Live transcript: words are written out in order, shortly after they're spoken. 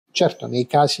certo nei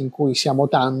casi in cui siamo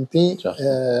tanti,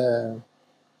 Certo.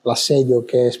 l'assedio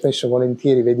che spesso e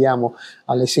volentieri vediamo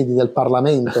alle sedi del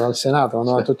Parlamento, al Senato,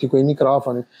 no? A tutti quei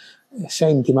microfoni,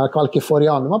 senti ma qualche fuori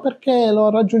onda, ma perché lo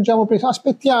raggiungiamo prima?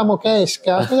 Aspettiamo che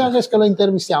esca, lo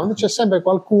intervistiamo. C'è sempre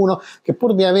qualcuno che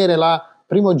pur di avere la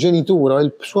primogenitura,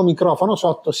 il suo microfono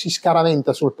sotto, si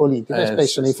scaraventa sul politico, e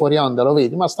spesso nei fuori onda lo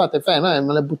vedi, ma state fermi,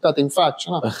 me le buttate in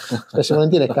faccia, no? Spesso e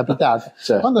volentieri è capitato.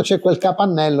 Certo. Quando c'è quel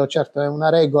capannello, certo è una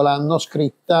regola non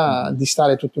scritta di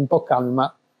stare tutti un po' calmi,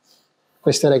 ma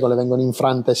queste regole vengono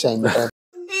infrante sempre.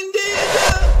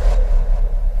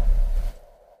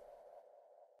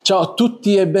 Ciao a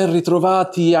tutti e ben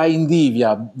ritrovati a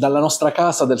Indivia, dalla nostra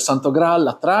casa del Santo Graal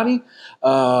a Trani.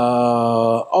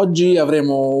 Oggi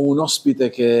avremo un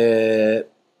ospite che,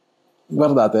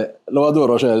 guardate, lo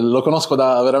adoro, cioè, lo conosco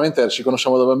veramente, ci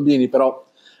conosciamo da bambini, però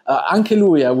anche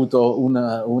lui ha avuto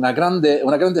una grande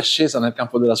ascesa nel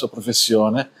campo della sua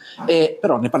professione,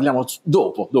 però ne parliamo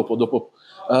dopo.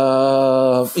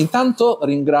 Intanto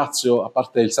ringrazio, a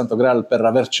parte il Santo Graal, per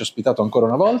averci ospitato ancora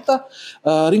una volta,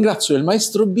 ringrazio il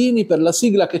maestro Bini per la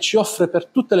sigla che ci offre per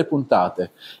tutte le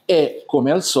puntate e,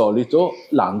 come al solito,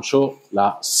 lancio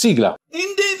la sigla.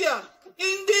 Indivia!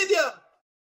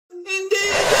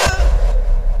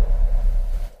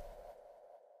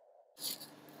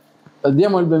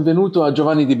 Diamo il benvenuto a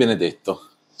Giovanni Di Benedetto.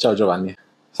 Ciao Giovanni.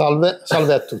 Salve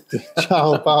a tutti.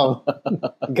 Ciao Paolo.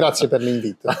 Grazie per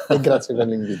l'invito.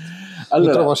 Allora,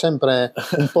 mi trovo sempre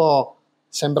un po',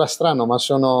 sembra strano, ma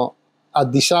sono a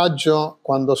disagio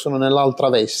quando sono nell'altra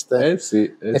veste.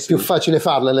 È più facile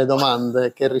farle le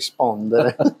domande che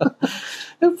rispondere.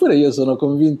 Eppure io sono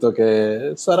convinto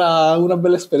che sarà una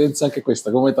bella esperienza anche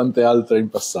questa, come tante altre in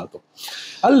passato.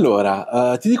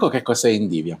 Allora, ti dico che cos'è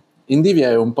Indivia. Indivia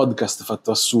è un podcast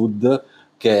fatto a Sud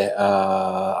che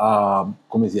ha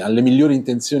le migliori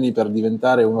intenzioni per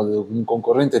diventare un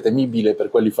concorrente temibile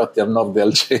per quelli fatti al nord e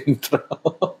al centro.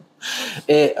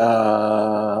 E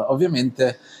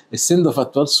ovviamente, essendo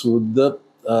fatto al sud,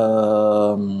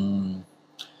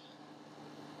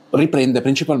 riprende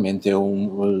principalmente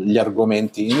gli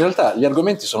argomenti. In realtà gli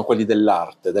argomenti sono quelli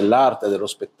dell'arte, dello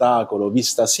spettacolo,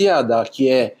 vista sia da chi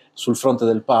è sul fronte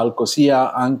del palco,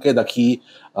 sia anche da chi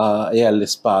è alle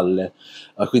spalle,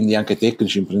 quindi anche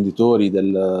tecnici, imprenditori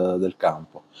del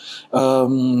campo.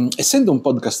 Essendo un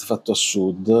podcast fatto a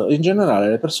sud, in generale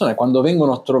le persone quando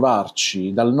vengono a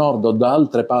trovarci dal nord o da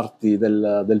altre parti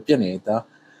del pianeta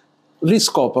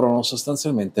riscoprono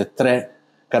sostanzialmente 3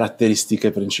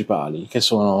 caratteristiche principali, che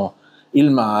sono il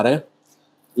mare,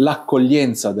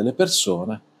 l'accoglienza delle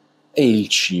persone e il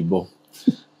cibo.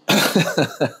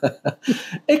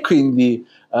 E quindi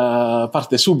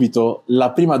parte subito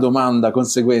la prima domanda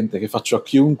conseguente che faccio a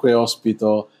chiunque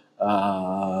ospito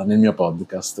nel mio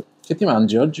podcast. Che ti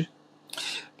mangi oggi?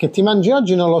 Che ti mangi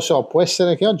oggi non lo so, può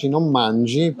essere che oggi non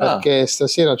mangi perché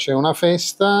stasera c'è una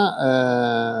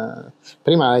festa,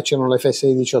 prima c'erano le feste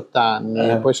dei 18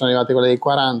 anni, poi sono arrivate quelle dei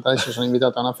 40, adesso sono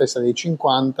invitato a una festa dei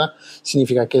 50,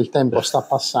 significa che il tempo sta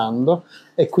passando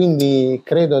e quindi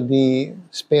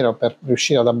spero per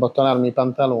riuscire ad abbottonarmi i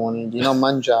pantaloni, di non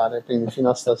mangiare quindi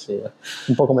fino a stasera,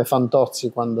 un po' come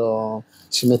Fantozzi quando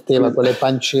si metteva quelle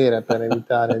panciere per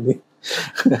evitare di...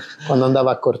 quando andava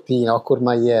a Cortina o a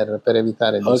Courmayeur per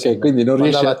evitare di quindi non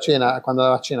riesce quando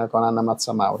andava a cena con Anna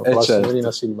Mazzamauro, con la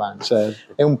signorina Silvani,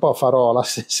 e un po' farò la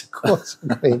stessa cosa.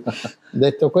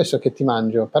 Detto questo, che ti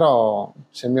mangio, però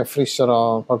se mi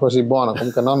offrissero qualcosa di buono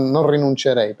comunque non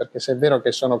rinuncerei, perché se è vero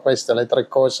che sono queste le 3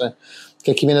 cose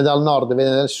che chi viene dal nord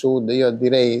viene dal sud, io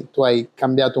direi, tu hai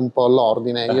cambiato un po'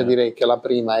 l'ordine, io direi che la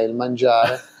prima è il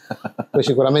mangiare, poi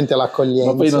sicuramente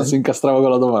l'accoglienza. Ma poi non si incastrava con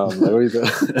la domanda.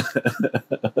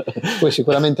 Poi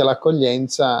sicuramente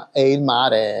l'accoglienza e il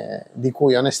mare, di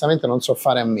cui onestamente non so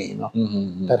fare a meno,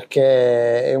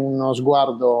 perché è uno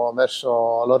sguardo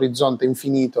verso l'orizzonte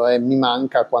infinito e mi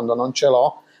manca quando non ce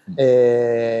l'ho,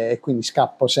 e quindi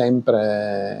scappo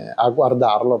sempre a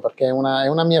guardarlo perché è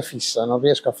una mia fissa, non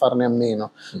riesco a farne a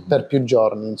meno per più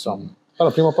giorni, insomma. Però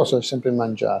prima o poi è sempre il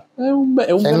mangiare non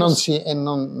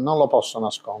lo posso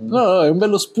nascondere. No, è un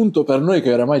bello spunto per noi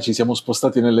che oramai ci siamo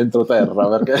spostati nell'entroterra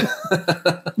perché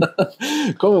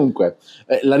comunque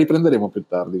la riprenderemo più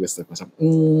tardi questa cosa.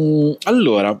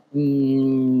 Allora,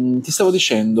 ti stavo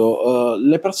dicendo,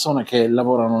 le persone che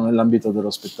lavorano nell'ambito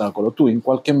dello spettacolo, tu in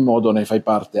qualche modo ne fai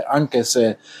parte, anche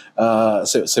se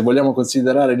vogliamo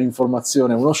considerare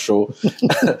l'informazione uno show,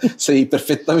 sei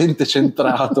perfettamente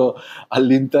centrato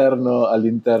all'interno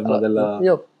allora, della...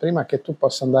 Io, prima che tu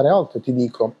possa andare oltre, ti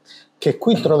dico che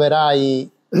qui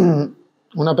troverai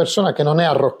una persona che non è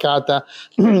arroccata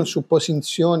su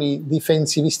posizioni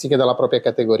difensivistiche della propria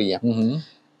categoria.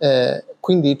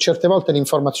 Quindi certe volte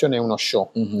l'informazione è uno show,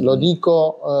 lo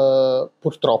dico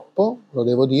purtroppo, lo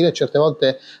devo dire, certe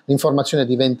volte l'informazione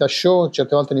diventa show,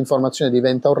 certe volte l'informazione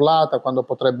diventa urlata, quando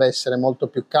potrebbe essere molto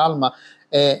più calma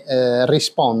e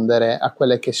rispondere a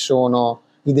quelle che sono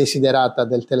i desiderata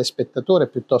del telespettatore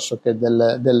piuttosto che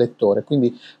del lettore.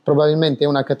 Quindi probabilmente è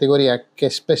una categoria che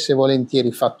spesso e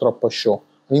volentieri fa troppo show.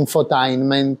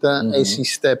 L'infotainment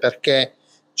esiste perché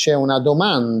c'è una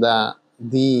domanda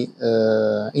di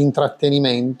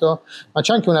intrattenimento, ma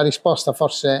c'è anche una risposta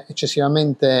forse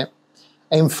eccessivamente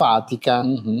enfatica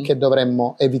che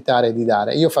dovremmo evitare di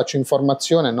dare. Io faccio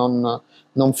informazione,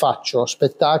 non faccio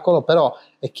spettacolo, però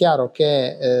è chiaro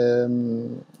che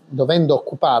dovendo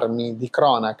occuparmi di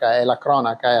cronaca, e la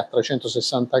cronaca è a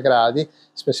 360 gradi,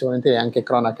 spesso e volentieri anche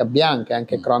cronaca bianca,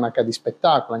 anche cronaca di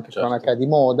spettacolo, anche cronaca di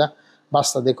moda,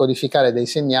 basta decodificare dei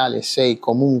segnali e sei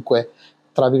comunque,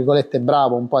 tra virgolette,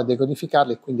 bravo un po' a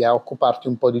decodificarli e quindi a occuparti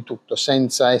un po' di tutto,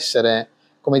 senza essere,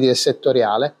 come dire,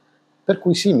 settoriale. Per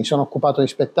cui sì, mi sono occupato di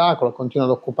spettacolo, continuo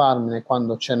ad occuparmene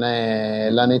quando ce n'è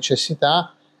la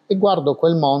necessità e guardo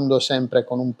quel mondo sempre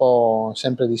con un po'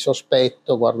 sempre di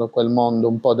sospetto, guardo quel mondo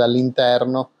un po'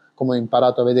 dall'interno, come ho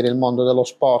imparato a vedere il mondo dello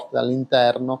sport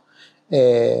dall'interno,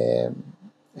 e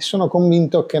sono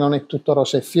convinto che non è tutto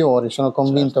rose e fiori, sono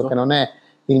convinto che non è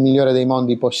il migliore dei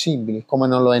mondi possibili, come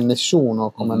non lo è nessuno,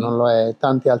 come non lo è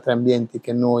tanti altri ambienti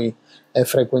che noi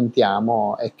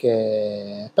frequentiamo, e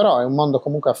che però è un mondo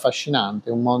comunque affascinante,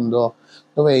 un mondo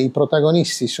dove i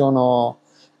protagonisti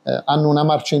hanno una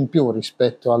marcia in più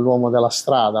rispetto all'uomo della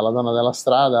strada, alla donna della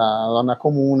strada, alla donna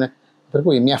comune, per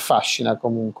cui mi affascina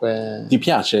comunque. Ti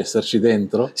piace esserci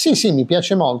dentro? Sì, mi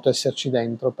piace molto esserci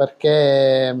dentro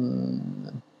perché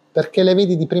le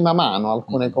vedi di prima mano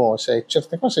alcune cose,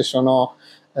 certe cose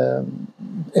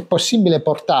è possibile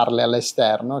portarle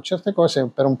all'esterno, certe cose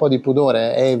per un po' di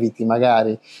pudore eviti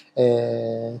magari,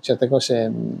 certe cose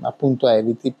appunto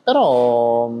eviti,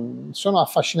 però sono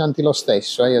affascinanti lo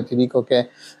stesso. Io ti dico che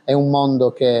è un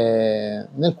mondo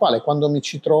nel quale quando mi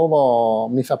ci trovo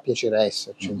mi fa piacere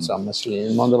esserci, insomma, sì,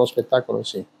 il mondo dello spettacolo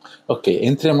sì. Ok,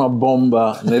 entriamo a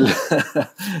bomba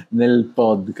nel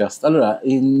podcast. Allora,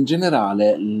 in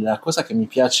generale, la cosa che mi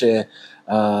piace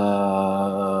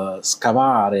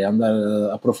scavare, andare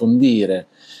a approfondire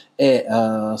è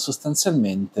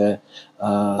sostanzialmente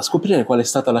scoprire qual è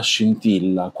stata la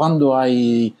scintilla, quando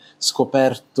hai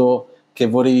scoperto che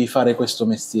volevi fare questo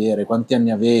mestiere, quanti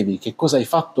anni avevi, che cosa hai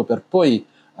fatto per poi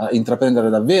intraprendere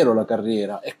davvero la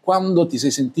carriera, e quando ti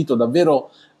sei sentito davvero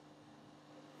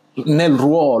nel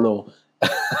ruolo.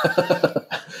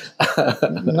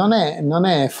 Non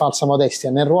è falsa modestia,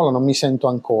 nel ruolo non mi sento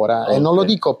ancora, e non lo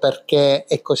dico perché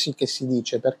è così che si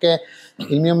dice, perché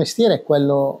il mio mestiere è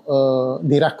quello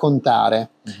di raccontare,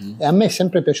 e a me è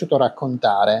sempre piaciuto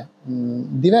raccontare,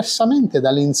 diversamente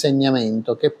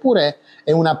dall'insegnamento, che pure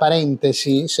è una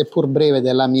parentesi seppur breve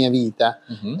della mia vita.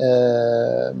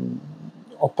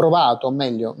 Ho provato, o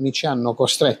meglio, mi ci hanno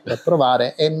costretto a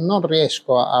provare e non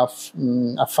riesco a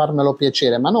farmelo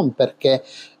piacere, ma non perché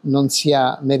non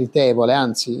sia meritevole,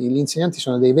 anzi gli insegnanti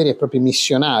sono dei veri e propri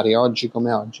missionari oggi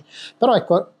come oggi, però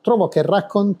ecco, trovo che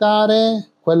raccontare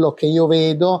quello che io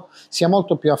vedo sia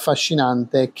molto più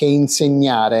affascinante che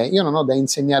insegnare. Io non ho da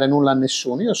insegnare nulla a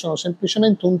nessuno, io sono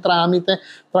semplicemente un tramite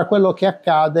tra quello che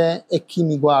accade e chi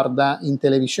mi guarda in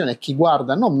televisione, e chi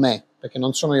guarda non me, perché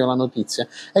non sono io la notizia,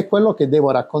 è quello che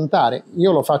devo raccontare.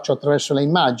 Io lo faccio attraverso le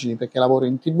immagini perché lavoro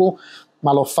in TV,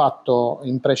 ma l'ho fatto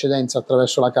in precedenza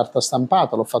attraverso la carta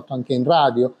stampata, l'ho fatto anche in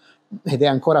radio, ed è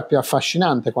ancora più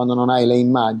affascinante quando non hai le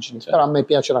immagini, però a me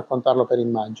piace raccontarlo per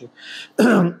immagini.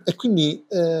 E quindi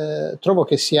trovo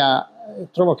che sia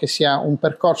un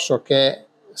percorso che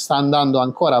sta andando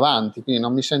ancora avanti, quindi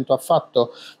non mi sento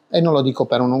affatto, e non lo dico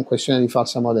per una questione di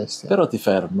falsa modestia. Però ti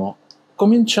fermo.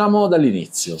 Cominciamo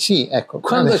dall'inizio. Sì, ecco.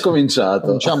 Quando è cominciato?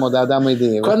 Cominciamo da Adamo ed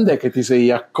Eva. Quando è che ti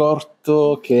sei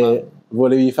accorto che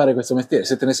volevi fare questo mestiere?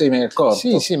 Se te ne sei mai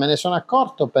accorto? Sì, me ne sono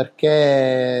accorto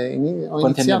perché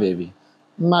Quanti anni avevi?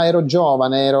 Ma ero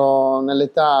giovane, ero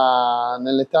nell'età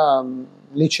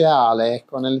liceale,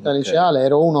 ecco, nell'età liceale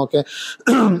ero uno che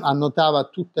annotava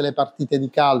tutte le partite di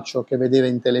calcio che vedeva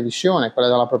in televisione, quelle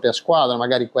della propria squadra,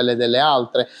 magari quelle delle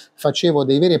altre, facevo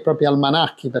dei veri e propri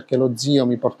almanacchi perché lo zio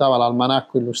mi portava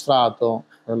l'almanacco illustrato,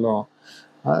 quello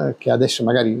che adesso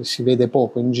magari si vede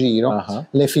poco in giro,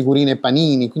 le figurine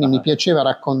Panini, quindi mi piaceva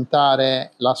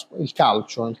raccontare il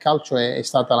calcio. Il calcio è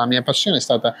stata la mia passione,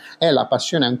 è la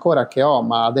passione ancora che ho,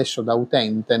 ma adesso da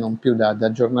utente, non più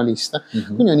da giornalista.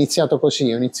 Quindi ho iniziato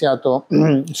così, ho iniziato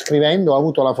scrivendo, ho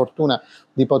avuto la fortuna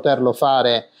di poterlo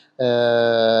fare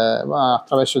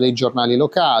attraverso dei giornali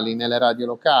locali, nelle radio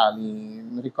locali.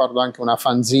 Ricordo anche una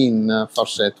fanzine,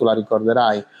 forse tu la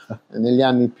ricorderai, negli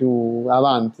anni più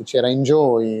avanti c'era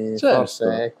Enjoy, certo.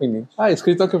 Forse, quindi hai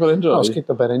scritto anche per Enjoy? Ho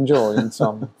scritto per Enjoy,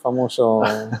 insomma, famoso,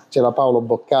 c'era Paolo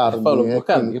Boccardi.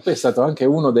 Che poi è stato anche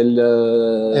uno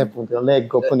del... appunto,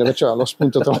 leggo, appunto, perciò lo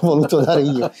spunto te l'ho voluto dare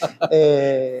io.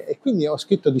 E quindi ho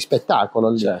scritto di spettacolo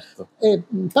lì. Certo.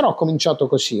 Però ho cominciato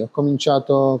così,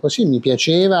 mi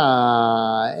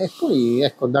piaceva, e poi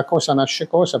ecco, da cosa nasce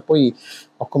cosa, poi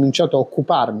ho cominciato a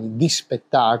occuparmi di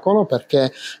spettacolo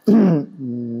perché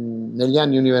negli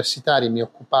anni universitari mi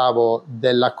occupavo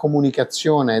della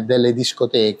comunicazione delle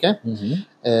discoteche,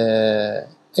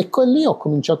 e con lì ho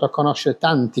cominciato a conoscere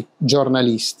tanti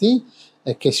giornalisti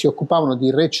che si occupavano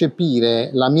di recepire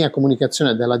la mia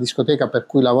comunicazione della discoteca per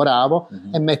cui lavoravo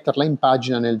e metterla in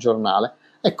pagina nel giornale.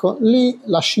 Ecco, lì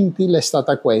la scintilla è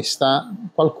stata questa: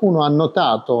 qualcuno ha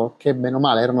notato che bene o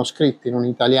male erano scritti in un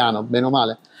italiano bene o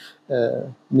male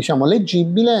diciamo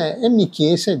leggibile, e mi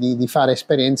chiese di fare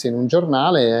esperienze in un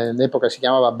giornale. All'epoca si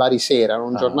chiamava Barisera, era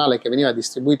un giornale che veniva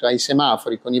distribuito ai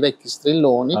semafori con i vecchi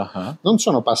strilloni. Non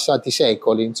sono passati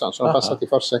secoli, insomma, sono passati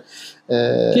forse... Chi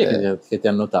è che ti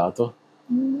ha notato?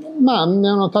 Ma mi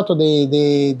hanno notato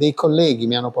dei colleghi,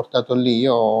 mi hanno portato lì.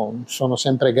 Io sono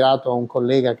sempre grato a un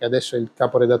collega che adesso è il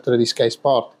caporedattore di Sky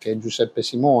Sport, che è Giuseppe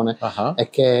Simone, e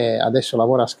che adesso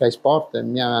lavora a Sky Sport, e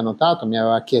mi aveva notato, mi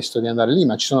aveva chiesto di andare lì.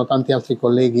 Ma ci sono tanti altri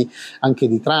colleghi anche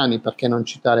di Trani, perché non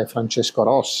citare Francesco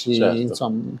Rossi,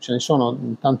 insomma ce ne sono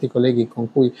tanti colleghi con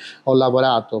cui ho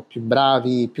lavorato, più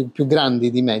bravi, più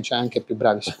grandi di me, cioè anche più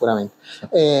bravi sicuramente.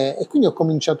 E quindi ho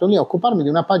cominciato lì a occuparmi di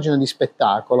una pagina di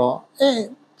spettacolo, e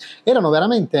erano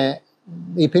veramente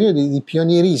dei periodi di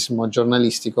pionierismo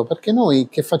giornalistico, perché noi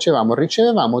che facevamo?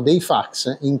 Ricevevamo dei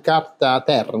fax in carta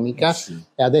termica,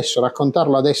 e adesso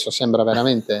raccontarlo adesso sembra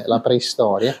veramente la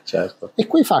preistoria, certo. E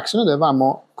quei fax noi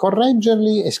dovevamo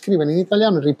correggerli e scriverli in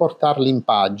italiano e riportarli in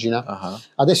pagina.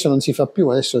 Adesso non si fa più,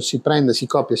 adesso si prende, si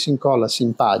copia, si incolla, si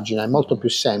impagina, è molto più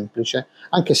semplice,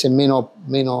 anche se meno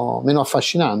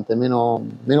affascinante,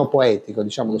 meno poetico,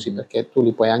 diciamo così, perché tu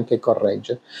li puoi anche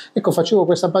correggere. Ecco, facevo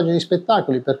questa pagina di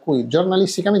spettacoli, per cui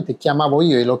giornalisticamente chiamavo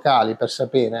io i locali per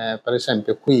sapere, per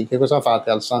esempio, qui che cosa fate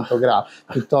al Santo Graal,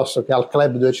 piuttosto che al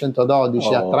Club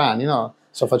 212 a Trani, no?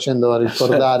 Sto facendo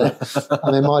ricordare a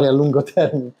memoria a lungo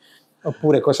termine.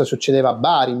 Oppure cosa succedeva a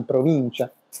Bari, in provincia.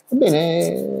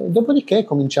 Ebbene, dopodiché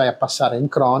cominciai a passare in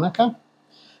cronaca.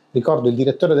 Ricordo il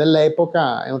direttore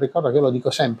dell'epoca, è un ricordo che io lo dico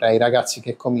sempre ai ragazzi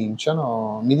che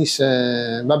cominciano, mi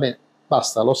disse: va bene,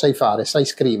 basta, lo sai fare, sai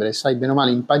scrivere, sai bene o male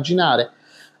impaginare.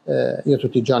 Io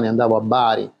tutti i giorni andavo a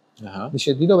Bari.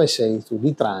 Dice: di dove sei tu?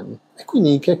 Di Trani. E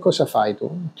quindi che cosa fai tu?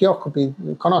 Ti occupi,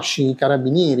 conosci i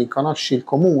carabinieri, conosci il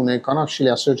comune, conosci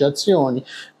le associazioni,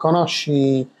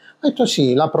 conosci... Ho detto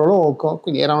sì, la Proloco,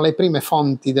 quindi erano le prime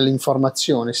fonti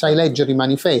dell'informazione, sai leggere i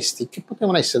manifesti, che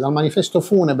potevano essere dal manifesto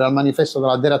funebre al manifesto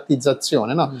della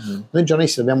deratizzazione, no? Noi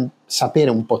giornalisti dobbiamo sapere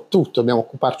un po' tutto, dobbiamo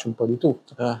occuparci un po' di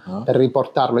tutto, per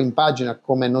riportarlo in pagina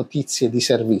come notizie di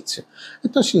servizio. Ho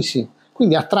detto sì,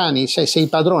 quindi a Trani sei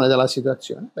padrone della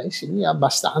situazione? Beh sì,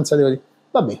 abbastanza, devo dire.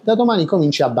 Vabbè, da domani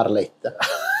cominci a Barletta.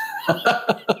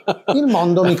 Il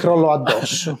mondo mi crollò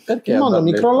addosso. Perché il mondo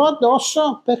mi crollò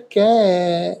addosso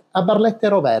perché a Barletta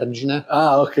ero vergine.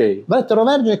 Barletta ero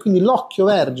vergine, quindi l'occhio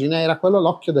vergine era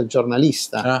l'occhio del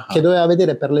giornalista, che doveva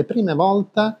vedere per le prime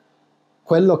volte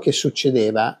quello che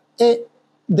succedeva e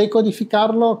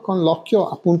decodificarlo con l'occhio,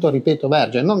 appunto, ripeto,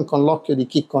 vergine, non con l'occhio di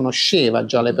chi conosceva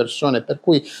già le persone, per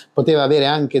cui poteva avere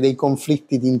anche dei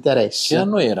conflitti di interesse. Che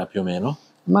anno era più o meno?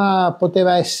 Ma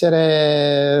poteva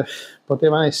essere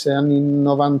anni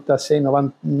 96,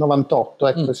 98,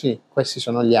 ecco sì, questi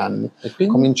sono gli anni. Ho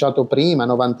cominciato prima,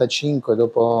 95,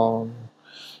 dopo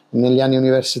negli anni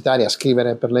universitari a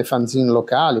scrivere per le fanzine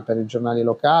locali, per i giornali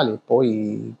locali,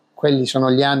 poi quelli sono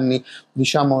gli anni,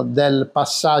 diciamo, del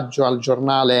passaggio al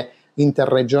giornale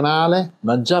interregionale.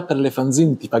 Ma già per le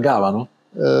fanzine ti pagavano?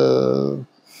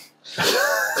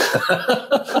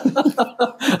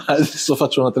 Adesso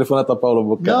faccio una telefonata a Paolo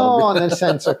Boccardi. No, nel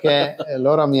senso che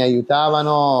loro mi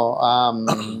aiutavano a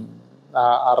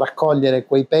raccogliere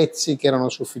quei pezzi che erano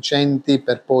sufficienti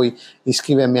per poi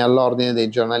iscrivermi all'ordine dei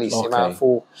giornalisti, ma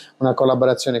fu una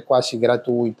collaborazione quasi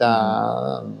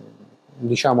gratuita.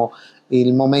 Diciamo,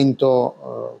 il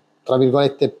momento tra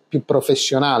virgolette più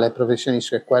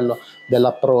professionistico è quello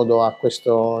dell'approdo a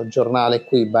questo giornale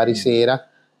qui, Barisera,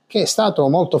 che è stato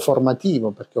molto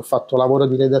formativo, perché ho fatto lavoro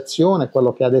di redazione,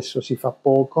 quello che adesso si fa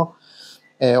poco,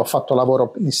 ho fatto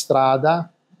lavoro in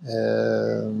strada,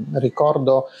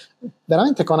 ricordo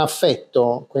veramente con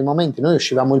affetto quei momenti. Noi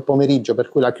uscivamo il pomeriggio, per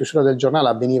cui la chiusura del giornale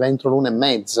avveniva entro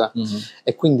l'1:30,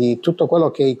 e quindi tutto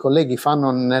quello che i colleghi fanno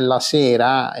nella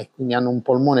sera, e quindi hanno un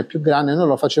polmone più grande, noi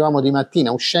lo facevamo di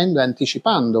mattina, uscendo e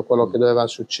anticipando quello che doveva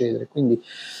succedere. Quindi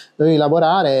dovevi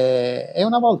lavorare. E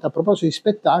una volta, a proposito di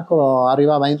spettacolo,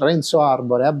 arrivava in Renzo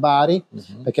Arbore a Bari,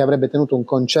 perché avrebbe tenuto un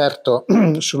concerto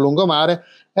sul lungomare.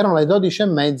 Erano le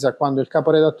 12:30 quando il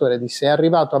caporedattore disse: è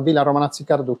arrivato a Villa Romanazzi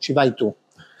Carducci, vai tu.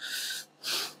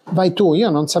 Vai tu.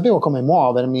 Io non sapevo come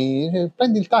muovermi.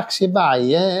 Prendi il taxi e vai.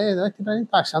 Ti prendi il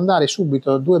taxi, andare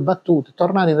subito, 2 battute,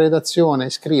 tornare in redazione,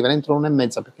 scrivere entro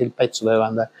l'1:30 perché il pezzo doveva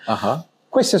andare.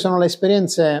 Queste sono le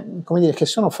esperienze, come dire, che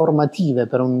sono formative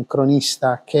per un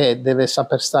cronista che deve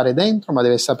saper stare dentro, ma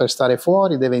deve saper stare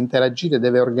fuori, deve interagire,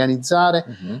 deve organizzare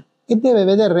e deve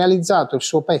vedere realizzato il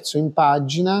suo pezzo in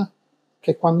pagina,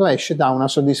 che quando esce dà una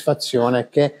soddisfazione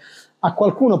che a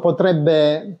qualcuno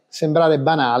potrebbe sembrare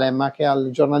banale, ma che al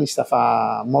giornalista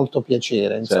fa molto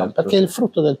piacere, insomma, perché è il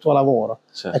frutto del tuo lavoro,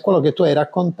 è quello che tu hai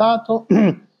raccontato,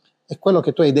 è quello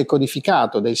che tu hai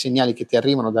decodificato dai segnali che ti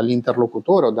arrivano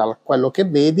dall'interlocutore o da quello che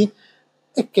vedi,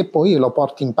 e che poi lo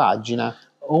porti in pagina,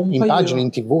 pagina,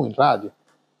 in TV, in radio.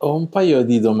 Ho un paio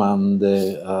di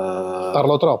domande.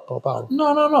 Parlo troppo, Paolo?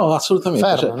 No, assolutamente.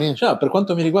 Fermami. Cioè, per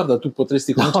quanto mi riguarda, tu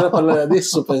potresti cominciare a parlare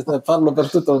adesso, per farlo per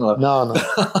tutta un'ora. No.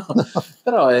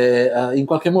 Però in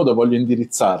qualche modo voglio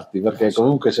indirizzarti, perché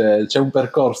comunque c'è un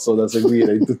percorso da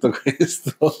seguire in tutto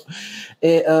questo.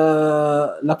 E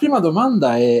la prima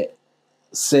domanda è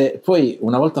se poi,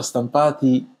 una volta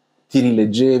stampati, ti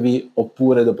rileggevi,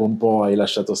 oppure dopo un po' hai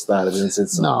lasciato stare, nel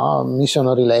senso... No, mi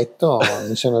sono riletto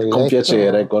con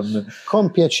piacere, con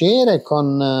piacere,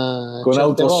 con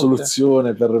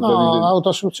autoassoluzione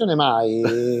autoassoluzione mai.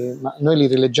 Ma noi li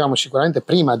rileggiamo sicuramente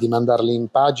prima di mandarli in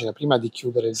pagina, prima di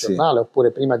chiudere il giornale,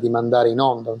 oppure prima di mandare in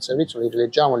onda un servizio, li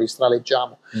rileggiamo, li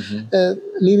straleggiamo.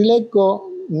 Li rileggo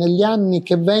negli anni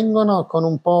che vengono con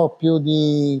un po' più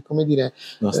di, come dire,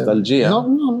 nostalgia,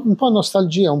 un po'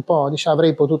 nostalgia, un po'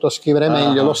 avrei potuto scrivere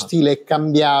meglio, lo stile è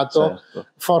cambiato,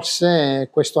 forse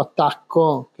questo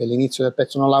attacco, che all'inizio del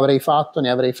pezzo non l'avrei fatto, ne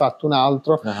avrei fatto un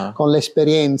altro, con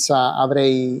l'esperienza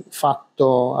avrei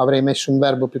messo un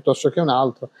verbo piuttosto che un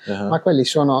altro, ma quelli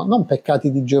sono non peccati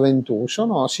di gioventù,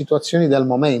 sono situazioni del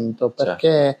momento,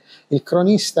 perché il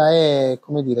cronista è,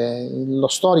 come dire, lo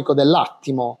storico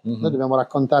dell'attimo. Noi dobbiamo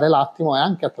raccontare l'attimo, e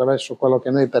anche attraverso quello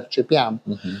che noi percepiamo.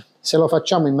 Se lo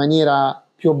facciamo in maniera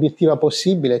più obiettiva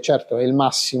possibile, certo è il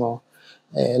massimo.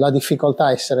 La difficoltà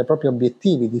è essere proprio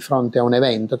obiettivi di fronte a un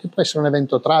evento, che può essere un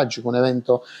evento tragico, un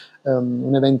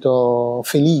evento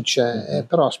felice,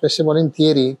 però spesso e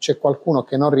volentieri c'è qualcuno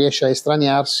che non riesce a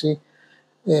estraniarsi.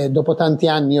 Dopo tanti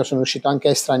anni io sono riuscito anche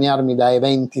a estraniarmi da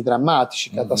eventi drammatici,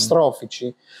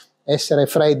 catastrofici, essere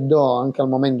freddo anche al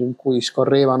momento in cui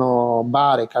scorrevano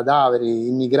bare, cadaveri,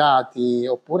 immigrati,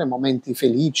 oppure momenti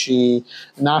felici,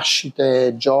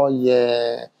 nascite,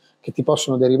 gioie che ti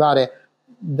possono derivare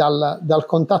dal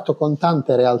contatto con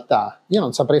tante realtà. Io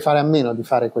non saprei fare a meno di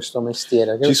fare questo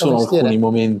mestiere. Ci sono alcuni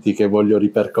momenti che voglio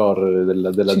ripercorrere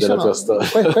della tua storia.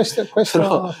 Questo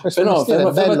mestiere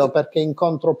è bello, perché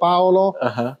incontro Paolo,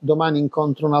 domani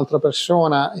incontro un'altra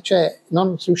persona, cioè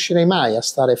non riuscirei mai a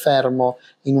stare fermo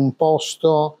in un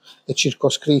posto e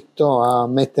circoscritto a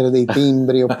mettere dei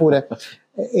timbri, oppure...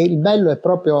 E il bello è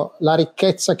proprio la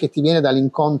ricchezza che ti viene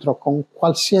dall'incontro con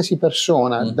qualsiasi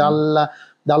persona,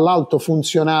 dall'alto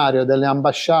funzionario delle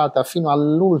ambasciate fino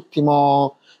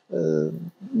all'ultimo,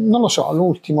 non lo so,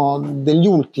 all'ultimo degli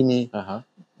ultimi,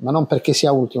 ma non perché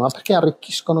sia ultimo, ma perché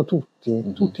arricchiscono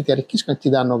tutti, tutti ti arricchiscono e ti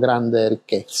danno grande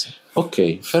ricchezza.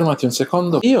 Ok, fermati un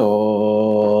secondo.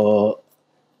 Io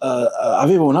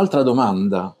avevo un'altra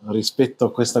domanda rispetto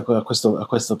a questo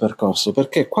percorso,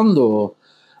 perché quando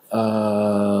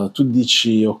tu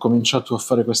dici ho cominciato a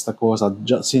fare questa cosa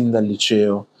già sin dal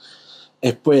liceo,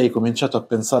 e poi hai cominciato a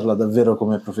pensarla davvero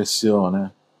come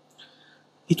professione,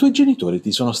 i tuoi genitori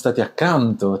ti sono stati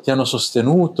accanto, ti hanno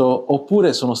sostenuto,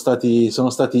 oppure sono stati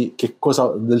che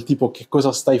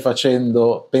cosa stai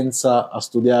facendo, pensa a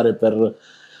studiare per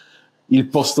il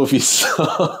posto fisso?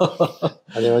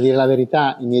 Devo dire la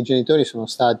verità, i miei genitori sono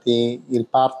stati il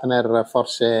partner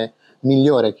forse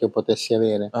migliore che io potessi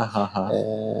avere.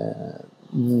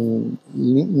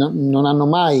 Non hanno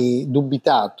mai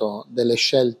dubitato delle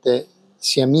scelte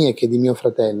sia mie che di mio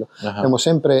fratello. Abbiamo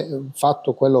sempre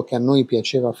fatto quello che a noi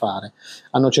piaceva fare.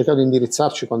 Hanno cercato di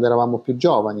indirizzarci quando eravamo più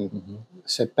giovani.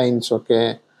 Se penso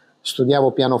che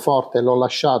studiavo pianoforte e l'ho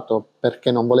lasciato perché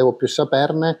non volevo più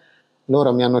saperne,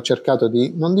 loro mi hanno cercato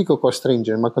di, non dico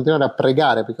costringere, ma continuare a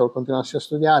pregare perché continuassi a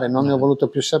studiare, non ne ho voluto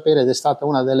più sapere ed è stata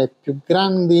una delle più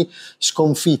grandi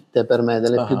sconfitte per me,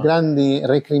 delle più grandi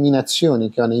recriminazioni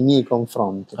che ho nei miei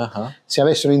confronti. Se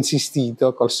avessero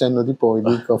insistito, col senno di poi,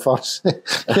 dico, forse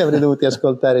li avrei dovuti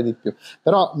ascoltare di più.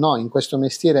 Però no, in questo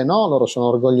mestiere no, loro sono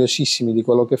orgogliosissimi di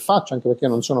quello che faccio, anche perché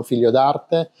io non sono figlio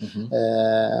d'arte,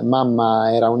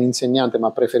 mamma era un insegnante ma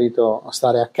ha preferito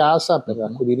stare a casa per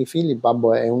accudire i figli,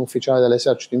 babbo è un ufficiale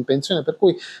dell'esercito in pensione, per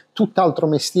cui tutt'altro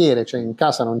mestiere, cioè in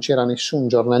casa non c'era nessun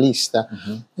giornalista,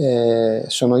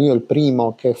 sono io il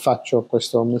primo che faccio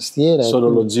questo mestiere. Solo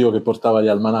lo zio che portava gli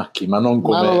almanacchi, ma non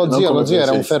come... Ma lo zio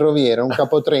era un ferroviere, un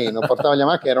capotreno, portava gli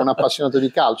almanacchi, era un appassionato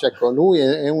di calcio, ecco, lui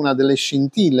è una delle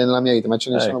scintille nella mia vita, ma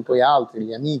ce ne sono poi altri,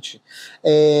 gli amici.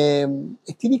 E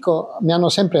ti dico, mi hanno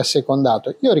sempre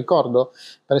assecondato. Io ricordo,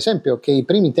 per esempio, che i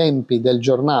primi tempi del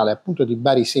giornale, appunto di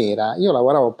Bari Sera, io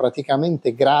lavoravo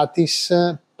praticamente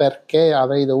gratis perché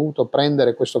avrei dovuto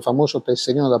prendere questo famoso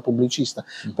tesserino da pubblicista.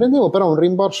 Prendevo però un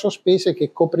rimborso spese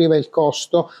che copriva il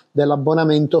costo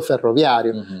dell'abbonamento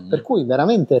ferroviario, per cui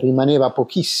veramente rimaneva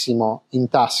pochissimo in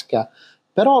tasca.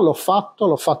 Però l'ho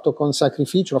fatto con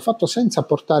sacrificio, l'ho fatto senza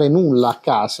portare nulla a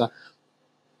casa.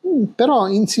 Però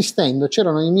insistendo,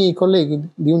 c'erano i miei colleghi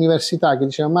di università che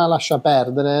dicevano ma lascia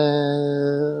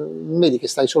perdere, vedi che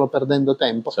stai solo perdendo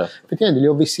tempo. Effettivamente li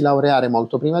ho visti laureare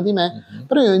molto prima di me,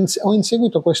 però io ho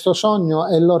inseguito questo sogno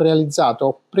e l'ho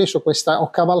realizzato, ho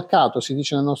cavalcato, si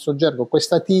dice nel nostro gergo,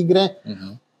 questa tigre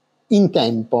in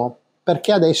tempo,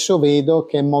 perché adesso vedo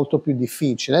che è molto più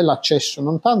difficile l'accesso,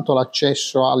 non tanto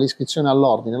l'accesso all'iscrizione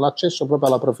all'ordine, l'accesso proprio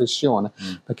alla professione,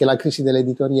 perché la crisi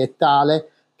dell'editoria è tale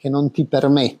che non ti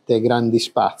permette grandi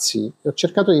spazi. Ho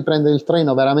cercato di prendere il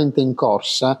treno veramente in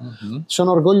corsa,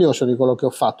 sono orgoglioso di quello che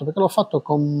ho fatto, perché l'ho fatto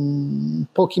con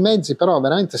pochi mezzi, però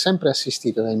veramente sempre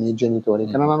assistito dai miei genitori,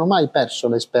 che non hanno mai perso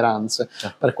le speranze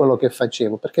per quello che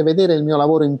facevo, perché vedere il mio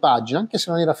lavoro in pagina, anche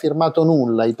se non era firmato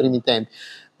nulla ai primi tempi,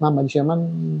 mamma diceva, ma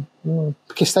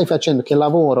che stai facendo? Che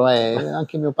lavoro è?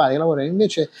 Anche mio padre lavora,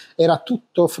 invece era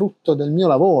tutto frutto del mio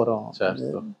lavoro.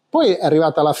 Poi è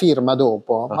arrivata la firma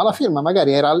dopo, ma la firma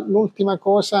magari era l'ultima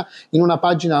cosa in una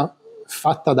pagina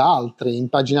fatta da altri,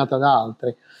 impaginata da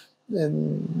altri.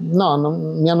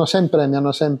 Mi hanno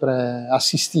sempre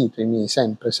assistito i miei,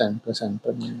 sempre.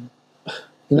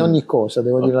 In ogni cosa,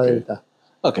 devo dire la verità.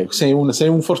 Ok, sei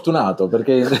un fortunato,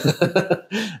 perché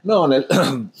no,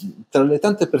 tra le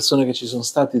tante persone che ci sono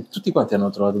state, tutti quanti hanno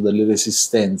trovato delle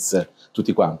resistenze,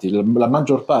 tutti quanti, la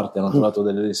maggior parte hanno trovato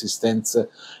delle resistenze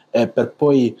per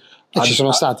poi... ci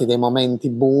sono stati dei momenti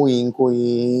bui in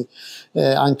cui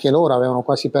anche loro avevano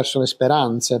quasi perso le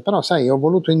speranze, però sai, ho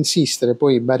voluto insistere,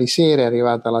 poi Bari Sera è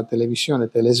arrivata la televisione,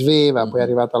 Telesveva, poi è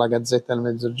arrivata la Gazzetta del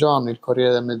Mezzogiorno, il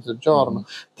Corriere del Mezzogiorno,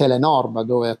 Telenorba,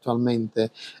 dove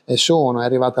attualmente sono, è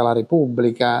arrivata la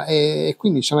Repubblica e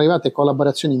quindi sono arrivate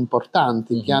collaborazioni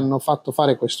importanti che hanno fatto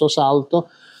fare questo salto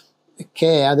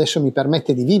che adesso mi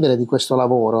permette di vivere di questo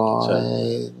lavoro.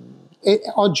 E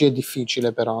oggi è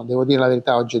difficile, però devo dire la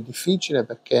verità, oggi è difficile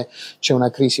perché c'è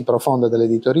una crisi profonda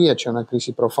dell'editoria, c'è una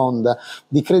crisi profonda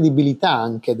di credibilità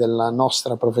anche della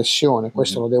nostra professione,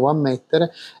 questo lo devo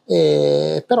ammettere,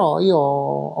 però io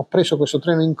ho preso questo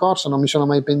treno in corsa, non mi sono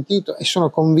mai pentito e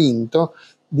sono convinto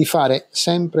di fare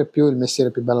sempre più il mestiere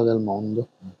più bello del mondo.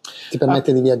 Ti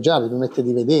permette di viaggiare, ti permette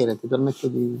di vedere, ti permette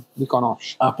di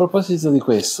conoscere. A proposito di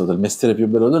questo, del mestiere più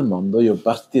bello del mondo, io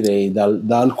partirei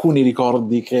da alcuni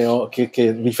ricordi che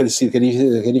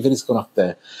riferiscono a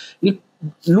te.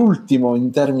 L'ultimo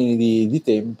in termini di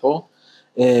tempo,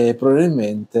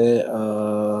 probabilmente,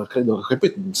 credo che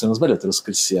poi, se non sbaglio, te lo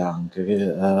scrissi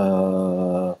anche,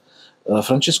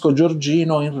 Francesco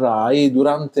Giorgino in Rai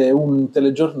durante un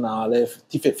telegiornale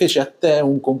fece a te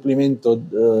un complimento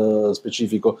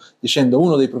specifico dicendo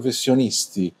uno dei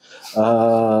professionisti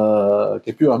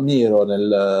che più ammiro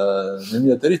nel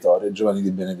mio territorio è Giovanni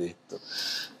Di Benedetto.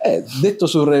 Detto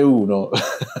su Rai 1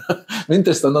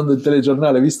 mentre sta andando il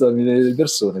telegiornale visto da migliaia di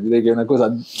persone, direi che è una cosa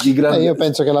di grande... Io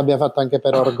penso che l'abbia fatto anche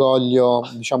per orgoglio,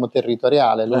 diciamo,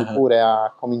 territoriale. Lui pure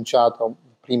ha cominciato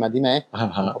prima di me,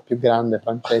 un po' più grande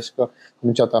Francesco,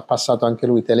 ha passato anche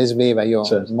lui Telesveva, io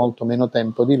molto meno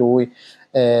tempo di lui,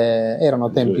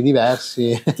 erano tempi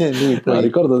diversi. Lui poi...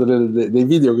 ricordo dei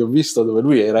video che ho visto dove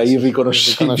lui era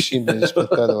irriconoscibile,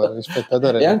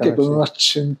 spettatore e anche con un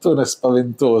accentone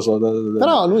spaventoso.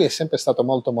 Però lui è sempre stato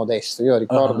molto modesto. Io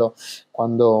ricordo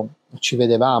quando ci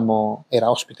vedevamo, era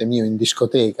ospite mio in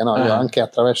discoteca, no? Io anche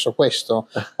attraverso questo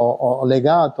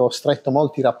ho stretto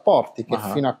molti rapporti che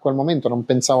fino a quel momento non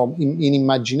pensavo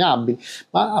inimmaginabili,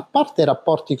 ma a parte i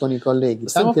rapporti con i colleghi.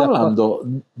 Stiamo parlando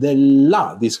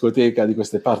della discoteca di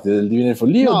queste parti, del Divine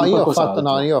Follie, o di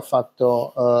qualcos'altro? Io ho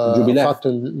fatto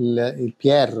il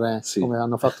PR, come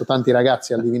hanno fatto tanti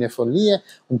ragazzi al Divine Follie,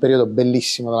 un periodo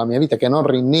bellissimo della mia vita che non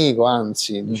rinnego,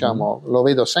 anzi diciamo, lo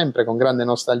vedo sempre con grande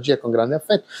nostalgia e con grande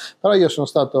affetto. Però io sono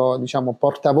stato, diciamo,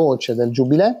 portavoce del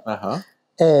Giubilè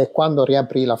e quando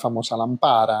riaprì la famosa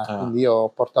Lampara, quindi io ho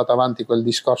portato avanti quel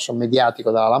discorso mediatico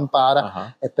della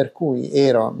Lampara e per cui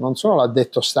ero non solo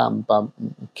l'addetto stampa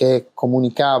che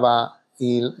comunicava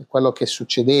quello che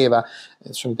succedeva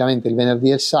solitamente il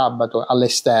venerdì e il sabato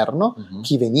all'esterno,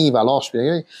 chi veniva,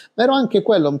 l'ospite, ma ero anche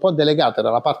quello un po' delegato, era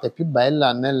la parte più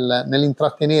bella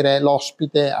nell'intrattenere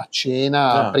l'ospite a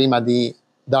cena prima di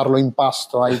darlo in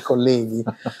pasto ai colleghi.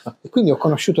 E quindi ho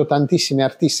conosciuto tantissimi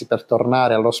artisti, per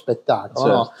tornare allo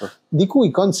spettacolo, no? Di cui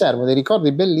conservo dei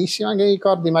ricordi bellissimi, anche dei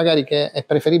ricordi magari che è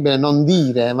preferibile non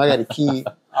dire, magari chi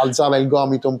alzava il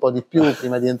gomito un po' di più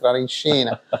prima di entrare in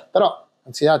scena, però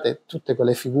considerate tutte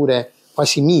quelle figure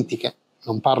quasi mitiche.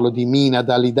 Non parlo di Mina,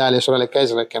 Dalida e le sorelle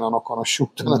Kessler, che non ho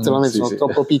conosciuto, naturalmente sono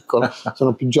troppo piccolo,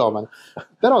 sono più giovane.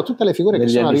 Però tutte le figure che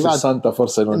sono arrivate... Negli anni 60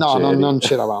 forse non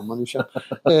c'eravamo, diciamo.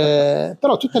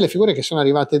 Però tutte le figure che sono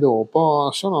arrivate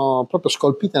dopo sono proprio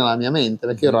scolpite nella mia mente,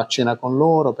 perché io ero a cena con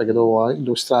loro, perché dovevo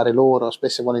illustrare loro,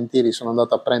 spesso e volentieri sono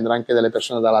andato a prendere anche delle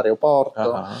persone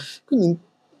dall'aeroporto. Quindi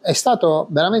è stato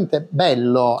veramente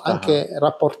bello anche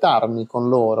rapportarmi con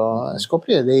loro,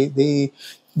 scoprire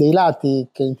dei lati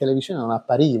che in televisione non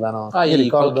apparivano. Hai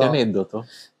qualche aneddoto?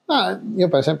 Io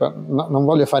per esempio non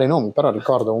voglio fare nomi, però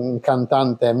ricordo un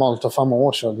cantante molto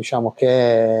famoso, diciamo,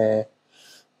 che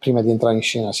prima di entrare in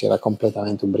scena si era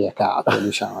completamente ubriacato,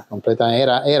 diciamo,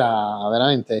 era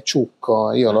veramente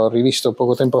ciucco. Io l'ho rivisto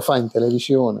poco tempo fa in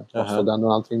televisione, sto dando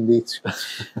un altro indizio.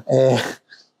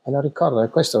 E lo ricordo, e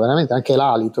questo veramente, anche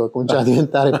l'alito cominciava a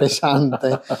diventare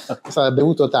pesante, aveva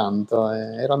bevuto tanto,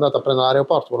 ero andato a prendere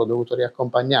l'aeroporto, l'ho dovuto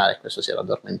riaccompagnare, questo si era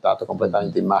addormentato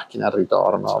completamente in macchina al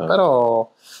ritorno, però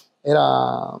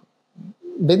era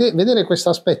vedere questo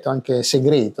aspetto anche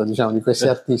segreto, diciamo, di questi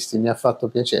artisti mi ha fatto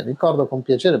piacere. Ricordo con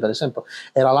piacere, per esempio,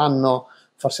 era l'anno,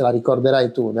 forse la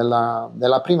ricorderai tu,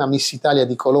 della prima Miss Italia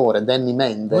di colore, Danny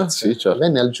Mendez,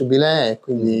 venne al Giubilè e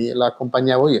quindi la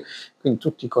accompagnavo io. Quindi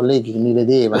tutti i colleghi che mi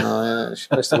vedevano,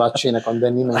 questo va a cena con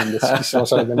Danny Mendez, chi se lo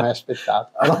sarebbe mai aspettato.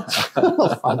 No? L'ho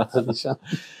fatto, diciamo.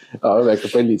 Vabbè, che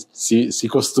poi lì si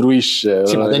costruisce.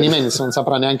 Sì, ma Danny Mendez non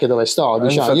saprà neanche dove sto,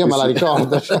 diciamo. Io me la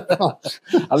ricordo. Cioè, no.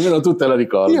 Almeno tu te la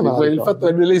ricordi. Poi il fatto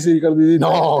che lei si ricordi di te.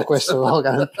 No, questo no.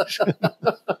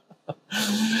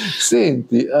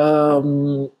 Senti,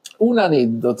 un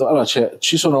aneddoto. Allora,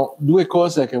 ci sono due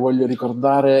cose che voglio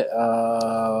ricordare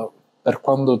per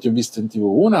quando ti ho visto in TV.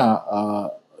 Una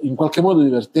in qualche modo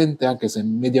divertente, anche se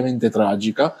mediamente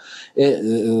tragica,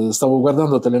 e stavo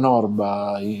guardando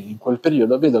Telenorba in quel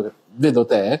periodo, vedo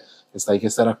te che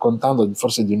stai raccontando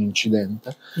forse di un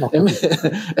incidente, e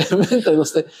mentre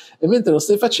lo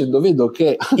stai facendo vedo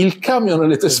che il camion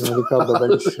alle tue spalle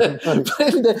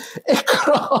prende e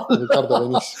crolla. Lo ricordo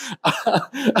benissimo.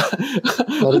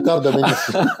 Lo ricordo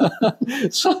benissimo.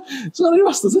 Sono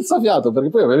rimasto senza fiato, perché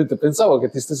poi ovviamente pensavo che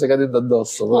ti stesse cadendo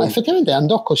addosso. No, effettivamente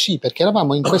andò così, perché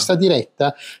eravamo in questa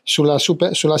diretta sulla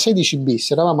 16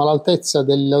 bis, eravamo all'altezza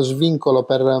dello svincolo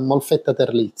per Molfetta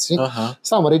Terlizzi,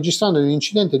 stavamo registrando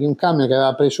l'incidente di un camion che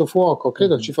aveva preso fuoco,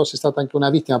 credo ci fosse stata anche una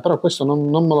vittima, però questo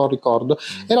non me lo ricordo.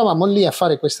 Eravamo lì a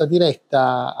fare questa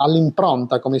diretta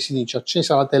all'impronta, come si dice,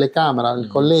 accesa la telecamera, il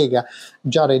collega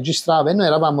già registrava e noi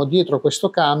eravamo dietro questo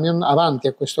camion, avanti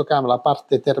a questo camion, la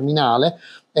parte terminale,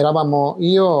 eravamo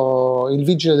io, il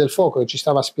vigile del fuoco che ci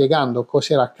stava spiegando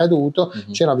cosa era accaduto,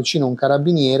 c'era vicino un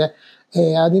carabiniere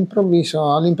e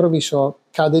all'improvviso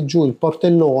cade giù il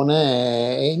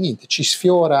portellone e niente, ci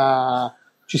sfiora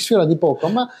di poco,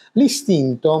 ma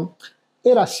l'istinto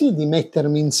era sì di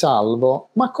mettermi in salvo,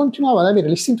 ma continuavo ad avere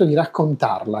l'istinto di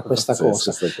raccontarla questa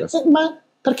cosa. Ma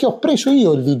perché ho preso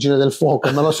io il vigile del fuoco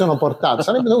e me lo sono portato,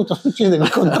 sarebbe dovuto succedere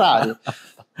il contrario.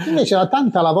 Invece era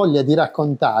tanta la voglia di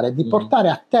raccontare, di portare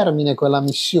a termine quella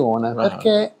missione,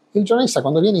 perché il giornalista,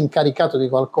 quando viene incaricato di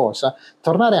qualcosa,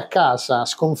 tornare a casa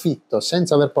sconfitto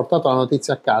senza aver portato la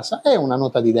notizia a casa è una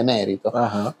nota di demerito.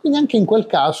 Quindi anche in quel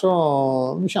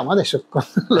caso, diciamo, adesso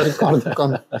lo ricordo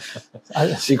con...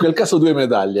 In quel caso 2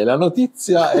 medaglie, la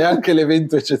notizia e anche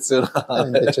l'evento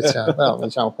eccezionale. Però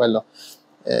diciamo quello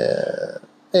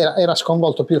era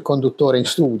sconvolto più il conduttore in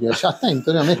studio, cioè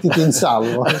attento, mettiti in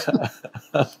salvo.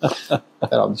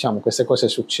 Però diciamo queste cose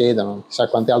succedono, chissà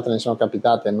quante altre ne sono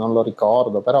capitate, non lo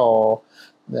ricordo, però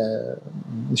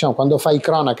diciamo quando fai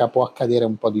cronaca può accadere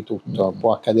un po' di tutto,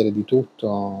 può accadere di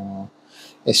tutto,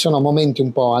 e sono momenti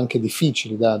un po' anche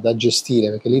difficili da gestire,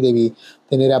 perché lì devi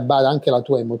tenere a bada anche la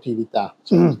tua emotività.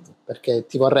 Perché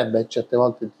certe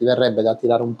volte ti verrebbe da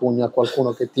tirare un pugno a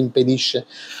qualcuno che ti impedisce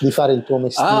di fare il tuo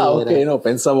mestiere. Ah, ok, no,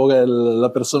 pensavo che la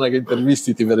persona che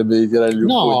intervisti ti verrebbe di tirare un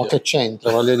pugno. No, che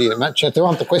c'entra, voglio dire, ma certe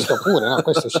volte questo pure, no,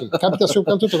 questo sì, capita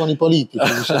soprattutto con i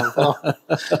politici, diciamo, però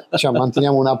diciamo,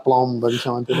 manteniamo una plomb,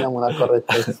 diciamo, manteniamo una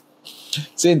correttezza.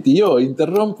 Senti, io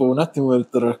interrompo un attimo il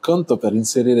tuo racconto per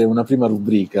inserire una prima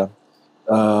rubrica,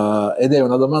 ed è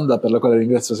una domanda per la quale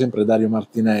ringrazio sempre Dario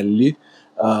Martinelli,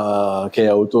 che è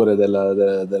autore della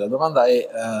domanda, e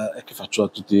che faccio a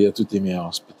tutti i miei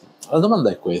ospiti. La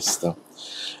domanda è questa: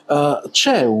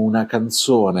 c'è una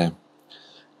canzone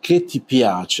che ti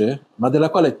piace ma della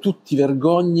quale tu ti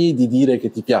vergogni di dire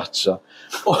che ti piaccia,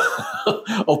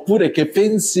 oppure che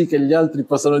pensi che gli altri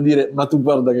possano dire ma tu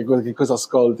guarda che cosa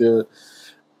ascolti?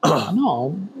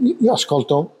 No, io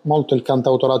ascolto molto il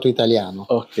cantautorato italiano.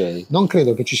 Ok. Non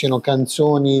credo che ci siano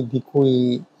canzoni di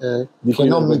cui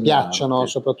non mi piacciono,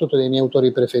 soprattutto dei miei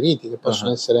autori preferiti, che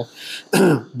possono essere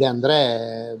De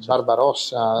André,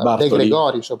 Barbarossa, Bartoli. De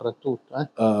Gregori soprattutto.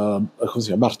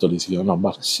 Così, Bartoli si chiama, no,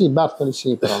 Bartoli. Sì, Bartoli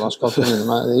sì, però lo ascolto meno,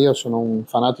 ma io sono un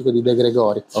fanatico di De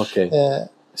Gregori. Ok.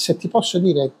 Se ti posso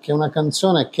dire che è una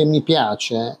canzone che mi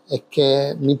piace e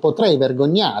che mi potrei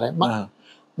vergognare, ma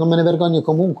non me ne vergogno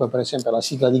comunque, per esempio la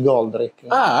sigla di Goldrake,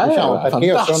 diciamo, perché fantastico.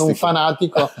 io sono un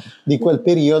fanatico di quel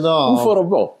periodo. UFO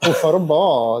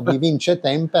Robot di Vince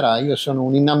Tempera, io sono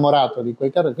un innamorato di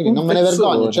quei carri, quindi non me ne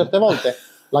vergogno. Certe volte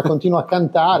la continuo a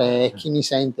cantare e chi mi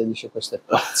sente dice questo è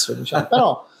pazzo, diciamo.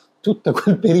 Però tutto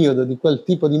quel periodo di quel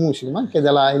tipo di musica, ma anche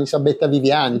della Elisabetta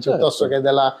Viviani, piuttosto che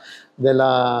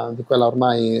di quella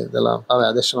ormai vabbè,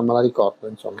 adesso non me la ricordo,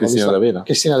 insomma, Cristina D'Avena,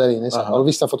 esatto. L'ho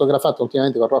vista fotografata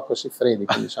ultimamente con Rocco Siffredi,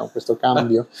 quindi diciamo questo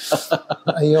cambio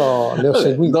io le ho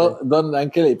seguite. Donna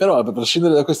anche lei, però a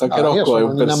prescindere da questo anche Rocco io sono è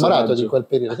un innamorato di quel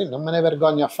periodo, quindi non me ne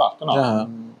vergogno affatto,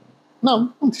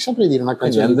 no, non ti saprei dire una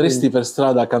canzone. Quindi andresti per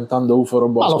strada cantando UFO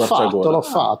Robot? Ma l'ho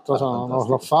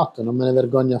fatto, non me ne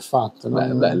vergogno affatto.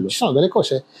 Bello. Ci sono delle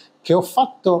cose che ho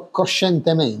fatto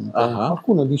coscientemente.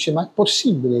 Qualcuno dice: ma è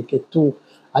possibile che tu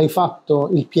hai fatto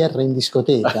il PR in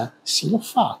discoteca? Sì, l'ho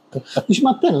fatto. Dice: ma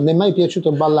a te non è mai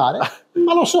piaciuto ballare?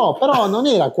 Ma lo so, però non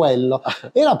era quello.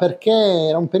 Era perché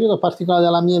era un periodo particolare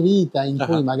della mia vita in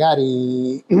cui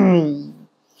magari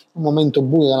un momento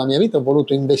buio della mia vita ho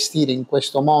voluto investire in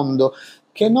questo mondo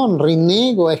che non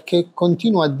rinnego e che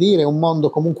continuo a dire è un mondo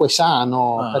comunque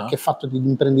sano, perché è fatto di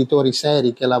imprenditori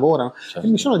seri che lavorano, e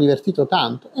mi sono divertito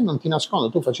tanto. E non ti nascondo,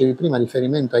 tu facevi prima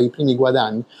riferimento ai primi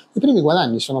guadagni. I primi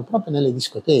guadagni sono proprio nelle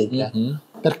discoteche,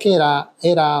 perché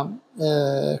era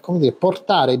come dire,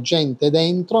 portare gente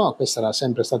dentro. Questo era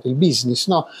sempre stato il business,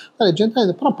 no? Portare gente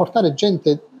dentro, però portare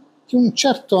gente di un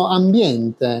certo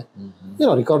ambiente. Io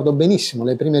lo ricordo benissimo,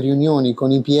 le prime riunioni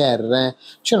con i PR,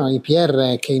 c'erano i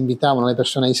PR che invitavano le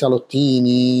persone ai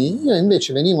salottini, io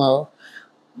invece venivo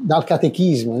dal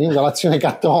catechismo, venivo dall'azione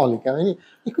cattolica, e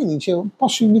quindi dicevo: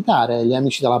 posso invitare gli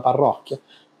amici della parrocchia?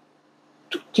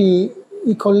 Tutti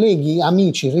i colleghi,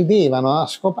 amici ridevano a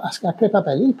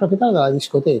crepapelli. Il proprietario della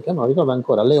discoteca, me lo ricordo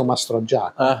ancora, Leo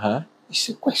Mastrogiacomo,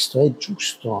 disse: questo è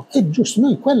giusto,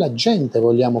 noi quella gente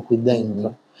vogliamo qui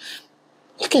dentro.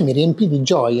 Il che mi riempì di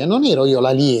gioia. Non ero io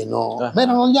l'alieno, ma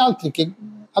erano gli altri che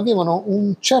avevano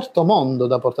un certo mondo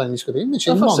da portare in discoteca. Invece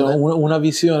il forse mondo una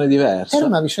visione diversa. Era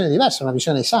una visione diversa, una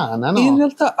visione sana, no? In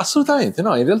realtà, assolutamente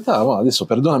no. In realtà, adesso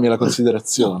perdonami la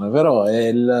considerazione, però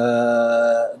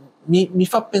mi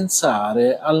fa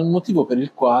pensare al motivo per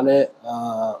il quale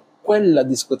quelle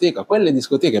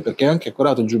discoteche, perché anche a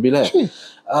Corato Giubileo,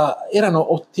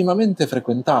 erano ottimamente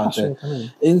frequentate.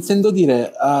 E intendo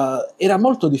dire, era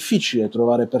molto difficile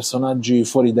trovare personaggi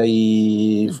fuori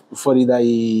dai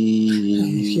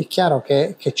È chiaro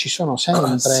che ci sono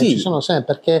sempre,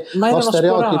 perché lo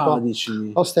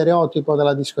stereotipo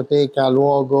della discoteca,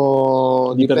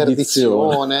 luogo di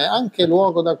perdizione, anche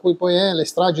luogo da cui poi le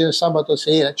stragi del sabato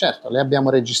sera, certo, le abbiamo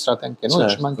registrate anche noi,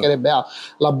 ci mancherebbe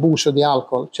l'abuso di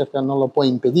alcol, certo non lo puoi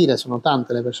impedire, sono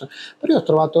tante le persone, però io ho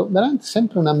trovato veramente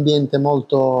sempre un ambiente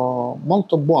molto,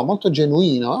 molto buono, molto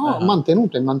genuino. Ho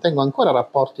mantenuto e mantengo ancora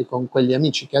rapporti con quegli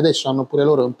amici che adesso hanno pure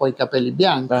loro un po' i capelli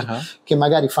bianchi, che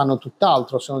magari fanno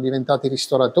tutt'altro, sono diventati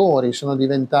ristoratori, sono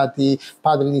diventati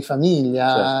padri di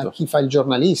famiglia, chi fa il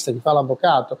giornalista, chi fa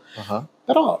l'avvocato,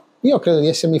 però Io credo di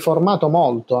essermi formato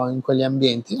molto in quegli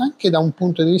ambienti, anche da un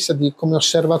punto di vista come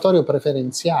osservatorio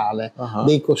preferenziale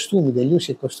dei costumi, degli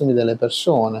usi e costumi delle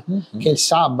persone, che il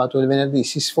sabato e il venerdì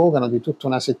si sfogano di tutta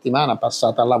una settimana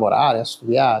passata a lavorare, a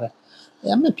studiare.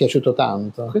 E a me è piaciuto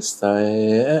tanto. Questa ma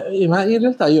in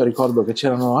realtà io ricordo che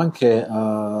c'erano anche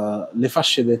le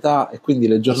fasce d'età e quindi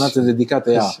le giornate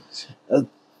dedicate a...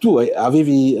 Tu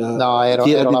avevi... no,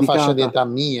 ero la fascia di età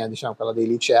mia, diciamo, quella dei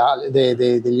liceali,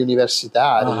 degli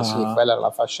universitari, sì, quella era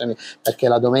la fascia mia, perché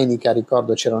la domenica,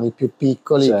 ricordo, c'erano i più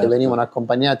piccoli che venivano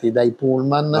accompagnati dai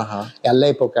pullman e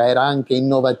all'epoca era anche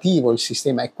innovativo il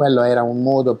sistema e quello era un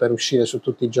modo per uscire su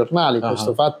tutti i giornali,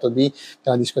 questo fatto che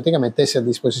la discoteca mettesse a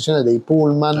disposizione dei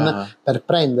pullman per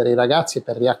prendere i ragazzi e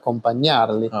per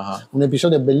riaccompagnarli. Un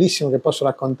episodio bellissimo che posso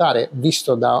raccontare,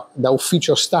 visto da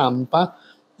ufficio stampa,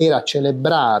 era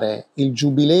celebrare il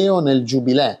giubileo nel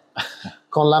giubilè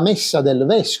con la messa del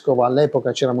vescovo.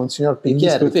 All'epoca c'era Monsignor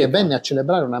Picchieri che venne a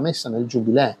celebrare una messa nel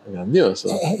giubilè. Grandioso.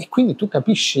 E quindi tu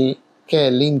capisci che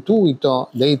l'intuito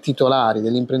dei titolari,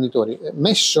 degli imprenditori,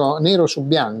 messo nero su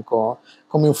bianco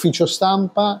come ufficio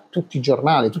stampa, tutti i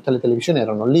giornali, tutte le televisioni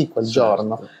erano lì quel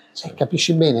giorno. E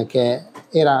capisci bene che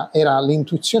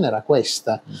l'intuizione era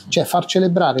questa, cioè far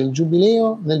celebrare il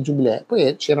giubileo nel giubileo.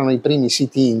 Poi c'erano i primi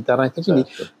siti internet, quindi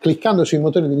cliccando sui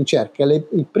motori di ricerca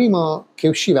il primo che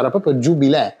usciva era proprio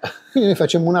giubileo, quindi noi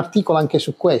facemmo un articolo anche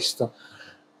su questo.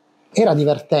 Era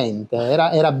divertente,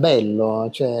 era bello,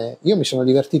 cioè, io mi sono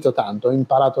divertito tanto, ho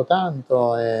imparato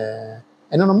tanto e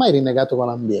non ho mai rinnegato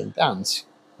quell'ambiente, anzi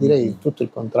direi tutto il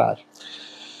contrario.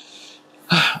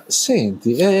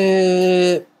 Senti,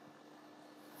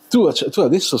 tu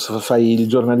adesso fai il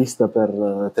giornalista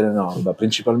per Telenor,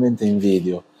 principalmente in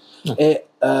video, e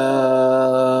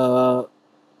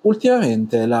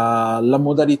ultimamente la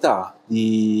modalità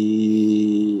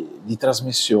di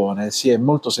trasmissione si è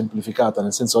molto semplificata,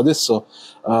 nel senso adesso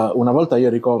una volta io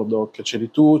ricordo che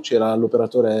c'eri tu, c'era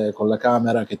l'operatore con la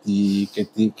camera che ti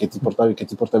portavi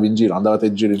in giro, andavate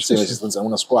in giro insieme,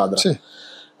 una squadra. Sì.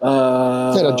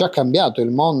 Era già cambiato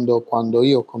il mondo quando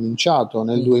io ho cominciato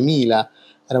nel 2000,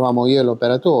 eravamo io e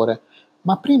l'operatore,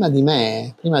 ma prima di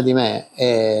me,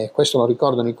 e questo lo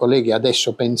ricordano i colleghi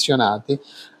adesso pensionati,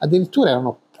 addirittura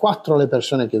erano 4 le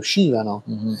persone che uscivano.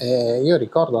 Io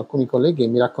ricordo alcuni colleghi che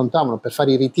mi raccontavano, per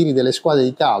fare i ritiri delle squadre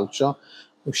di calcio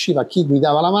usciva chi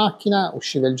guidava la macchina,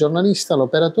 usciva il giornalista,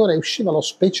 l'operatore, e usciva lo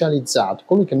specializzato,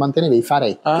 colui che manteneva i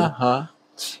faretti.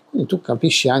 Quindi tu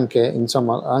capisci anche,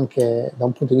 insomma, anche da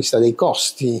un punto di vista dei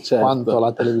costi, quanto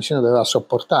la televisione doveva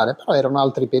sopportare, però erano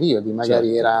altri periodi,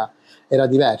 magari era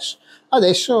diverso.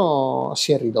 Adesso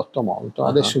si è ridotto molto,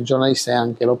 adesso il giornalista è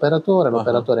anche l'operatore,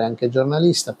 l'operatore è anche il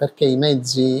giornalista, perché i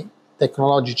mezzi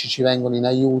tecnologici ci vengono in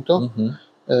aiuto,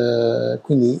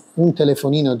 quindi un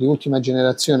telefonino di ultima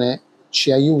generazione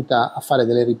ci aiuta a fare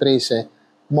delle riprese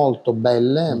molto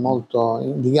belle, molto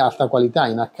di alta qualità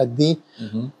in HD.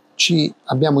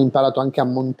 Abbiamo imparato anche a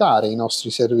montare i nostri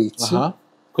servizi.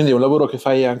 Quindi è un lavoro che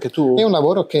fai anche tu? È un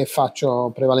lavoro che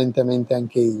faccio prevalentemente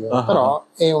anche io, però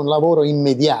è un lavoro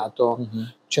immediato,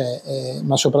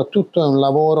 ma soprattutto è un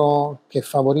lavoro che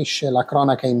favorisce la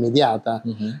cronaca immediata,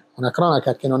 una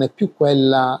cronaca che non è più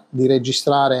quella di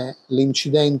registrare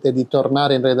l'incidente, di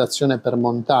tornare in redazione per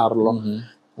montarlo.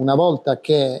 Una volta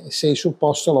che sei sul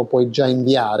posto lo puoi già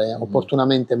inviare,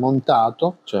 opportunamente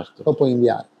montato, lo puoi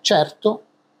inviare. Certo,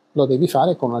 lo devi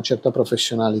fare con una certa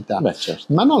professionalità,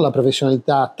 ma non la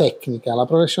professionalità tecnica, la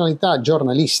professionalità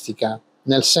giornalistica,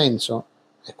 nel senso,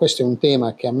 e questo è un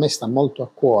tema che a me sta molto a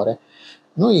cuore,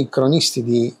 noi cronisti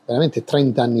di veramente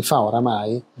 30 anni fa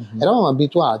oramai, eravamo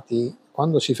abituati,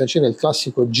 quando si faceva il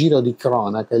classico giro di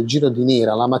cronaca, il giro di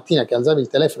nera, la mattina che alzavi il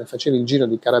telefono e facevi il giro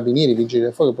di carabinieri, vigili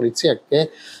del fuoco, polizia, che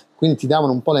quindi ti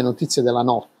davano un po' le notizie della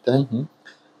notte.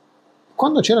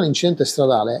 Quando c'era l'incidente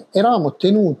stradale eravamo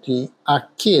tenuti a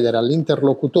chiedere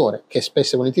all'interlocutore, che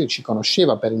spesso e volentieri ci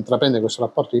conosceva per intraprendere questo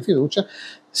rapporto di fiducia,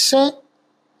 se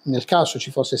nel caso ci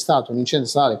fosse stato un incidente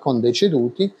stradale con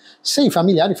deceduti, se i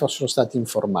familiari fossero stati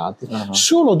informati.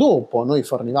 Solo dopo noi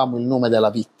fornivamo il nome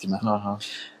della vittima.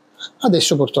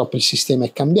 Adesso purtroppo il sistema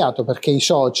è cambiato, perché i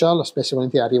social spesso e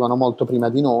volentieri arrivano molto prima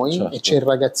di noi, e c'è il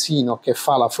ragazzino che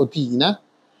fa la fotina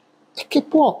e che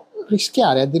può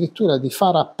rischiare addirittura di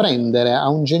far apprendere a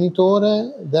un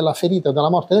genitore della ferita o della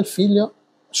morte del figlio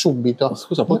subito.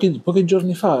 Scusa, pochi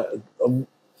giorni fa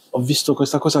ho visto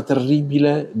questa cosa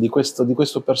terribile di questo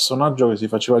personaggio che si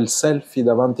faceva il selfie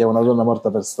davanti a una donna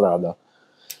morta per strada.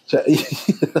 Cioè,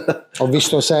 ho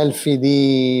visto selfie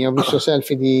di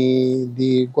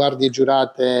guardie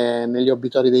giurate negli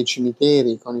obitori dei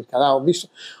cimiteri con il cadavere,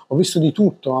 ho visto di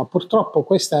tutto, ma purtroppo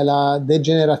questa è la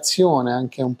degenerazione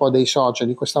anche un po' dei social,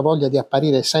 di questa voglia di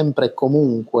apparire sempre e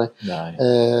comunque.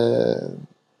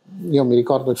 Io mi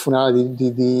ricordo il funerale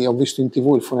ho visto in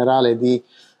TV il funerale di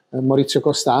Maurizio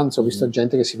Costanzo, ho visto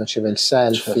gente che si faceva il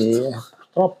selfie, certo.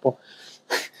 Purtroppo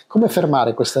come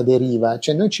fermare questa deriva?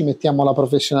 Cioè noi ci mettiamo la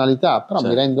professionalità, però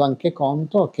certo. Mi rendo anche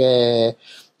conto che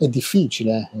è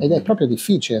difficile, ed è proprio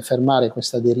difficile fermare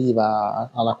questa deriva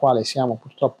alla quale siamo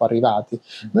purtroppo arrivati.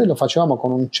 Noi lo facevamo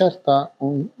con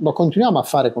lo continuiamo a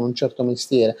fare con un certo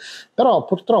mestiere, però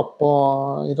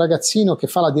purtroppo il ragazzino che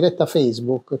fa la diretta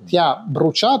Facebook ti ha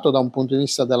bruciato da un punto di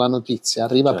vista della notizia,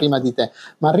 arriva certo. Prima di te,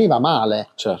 ma arriva male,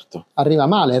 certo. Arriva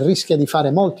male e rischia di fare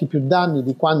molti più danni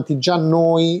di quanti già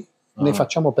noi ne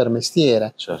facciamo per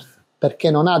mestiere, certo.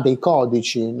 Perché non ha dei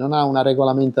codici, non ha una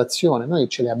regolamentazione. Noi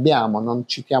ce li abbiamo, non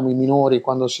citiamo i minori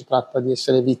quando si tratta di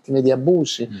essere vittime di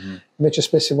abusi, invece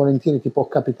spesso e volentieri ti può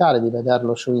capitare di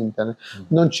vederlo su internet.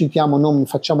 Non citiamo nomi,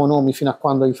 facciamo nomi fino a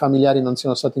quando i familiari non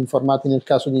siano stati informati nel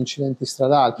caso di incidenti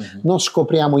stradali, non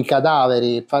scopriamo i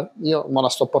cadaveri. Io me la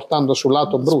sto portando sul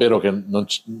lato brutto. Spero che non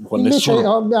invece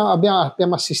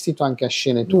abbiamo assistito anche a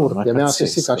scene turche, abbiamo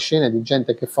assistito a scene di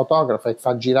gente che fotografa e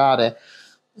fa girare.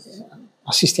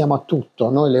 Assistiamo a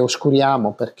tutto, noi le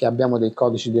oscuriamo perché abbiamo dei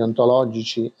codici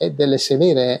deontologici e delle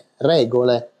severe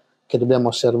regole che dobbiamo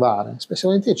osservare. Spesso e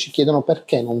volentieri ci chiedono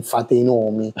perché non fate i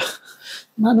nomi,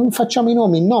 ma non facciamo i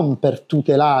nomi non per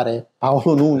tutelare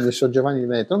Paolo Nugnes o Giovanni Di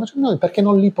Benedetto, non facciamo i nomi perché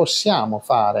non li possiamo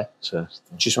fare.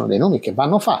 Certo. Ci sono dei nomi che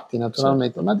vanno fatti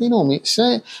naturalmente, certo. Ma dei nomi, se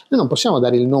noi non possiamo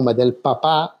dare il nome del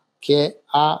papà che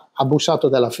ha abusato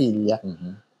della figlia,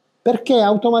 perché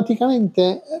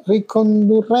automaticamente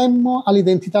ricondurremmo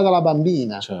all'identità della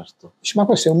bambina. Certo. Dici, ma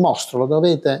questo è un mostro, lo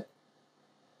dovete,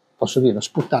 posso dirlo,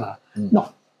 sputtanare.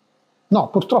 No,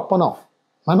 purtroppo no,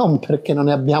 ma non perché non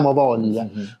ne abbiamo voglia,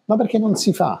 ma perché non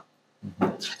si fa.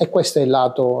 E questo è il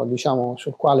lato, diciamo,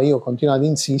 sul quale io continuo ad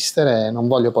insistere. Non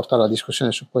voglio portare la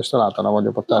discussione su questo lato, la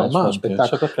voglio portare sullo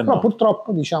spettacolo, però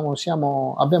purtroppo,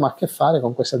 diciamo, abbiamo a che fare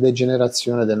con questa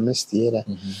degenerazione del mestiere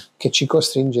che ci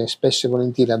costringe spesso e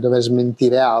volentieri a dover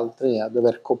smentire altri, a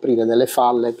dover coprire delle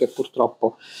falle che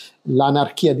purtroppo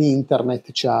l'anarchia di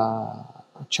internet ci ha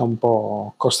un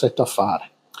po' costretto a fare.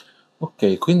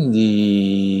 Ok,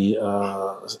 quindi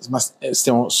ma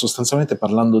stiamo sostanzialmente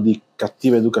parlando di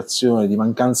cattiva educazione, di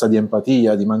mancanza di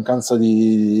empatia, di mancanza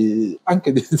di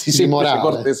anche di semplice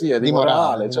cortesia, di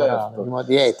morale, certo.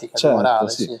 Di etica, certo, di morale,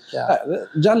 sì.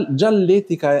 Già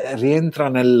l'etica rientra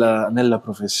nella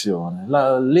professione.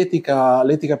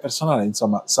 L'etica personale,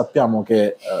 insomma, sappiamo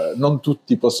che non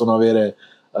tutti possono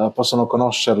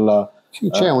conoscerla. Sì,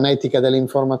 c'è un'etica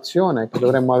dell'informazione che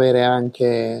dovremmo avere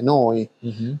anche noi.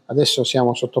 Adesso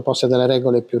siamo sottoposti a delle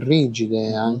regole più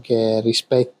rigide anche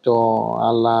rispetto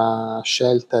alla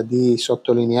scelta di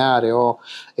sottolineare o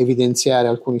evidenziare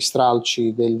alcuni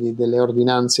stralci delle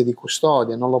ordinanze di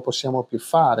custodia. Non lo possiamo più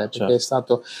fare perché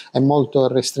certo. È molto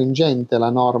restringente la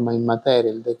norma in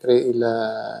materia.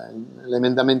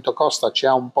 L'emendamento Costa ci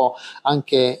ha un po'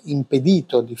 anche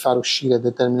impedito di far uscire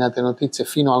determinate notizie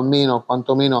fino almeno,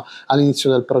 quantomeno all'inizio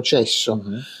del processo.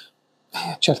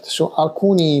 Certo,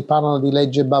 alcuni parlano di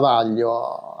legge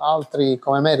bavaglio, altri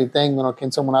come me ritengono che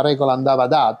insomma una regola andava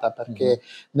data, perché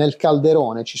nel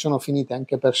calderone ci sono finite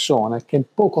anche persone che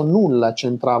poco o nulla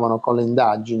c'entravano con le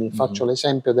indagini. Faccio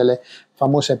l'esempio delle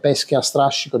famose pesche a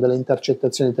strascico delle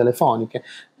intercettazioni telefoniche.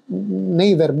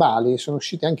 Nei verbali sono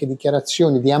uscite anche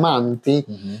dichiarazioni di amanti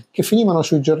che finivano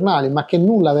sui giornali ma che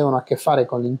nulla avevano a che fare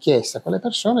con l'inchiesta. Quelle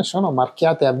persone sono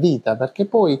marchiate a vita, perché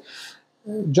poi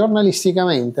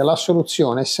giornalisticamente la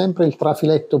soluzione è sempre il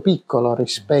trafiletto piccolo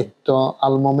rispetto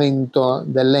al momento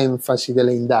dell'enfasi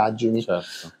delle indagini.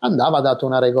 Certo. Andava data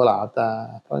una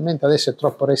regolata, probabilmente adesso è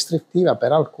troppo restrittiva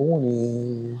per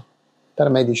alcuni, per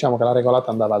me diciamo che la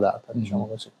regolata andava data, diciamo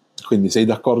così. Quindi sei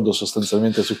d'accordo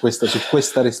sostanzialmente su questa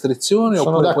restrizione?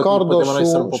 Sono oppure d'accordo, potevano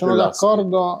essere un po' sono più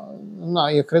d'accordo. No,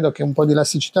 io credo che un po' di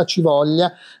elasticità ci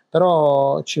voglia,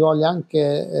 però ci voglia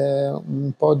anche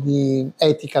un po' di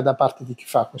etica da parte di chi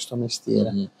fa questo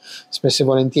mestiere. Spesso e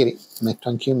volentieri, metto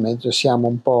anche in mezzo, siamo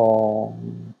un po'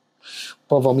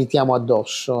 vomitiamo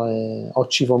addosso o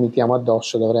ci vomitiamo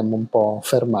addosso, dovremmo un po'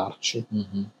 fermarci.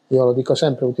 Io lo dico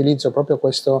sempre, utilizzo proprio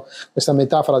questa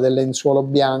metafora del lenzuolo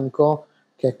bianco,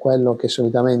 che è quello che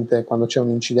solitamente quando c'è un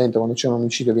incidente, quando c'è un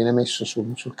omicidio viene messo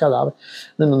sul cadavere.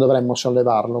 Noi non dovremmo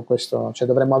sollevarlo, cioè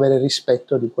dovremmo avere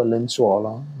rispetto di quel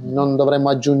lenzuolo, non dovremmo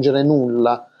aggiungere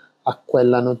nulla a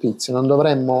quella notizia, non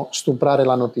dovremmo stuprare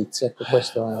la notizia. Ecco,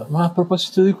 questo è... Ma a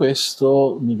proposito di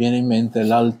questo mi viene in mente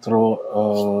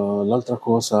l'altro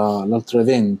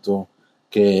evento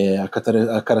che ha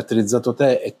caratterizzato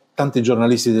te e tanti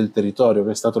giornalisti del territorio,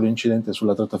 che è stato l'incidente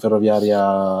sulla tratta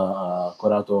ferroviaria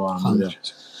Corato-Andria.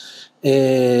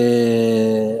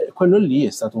 E quello lì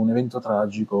è stato un evento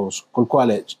tragico col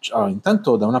quale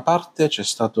intanto da una parte c'è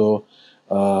stato,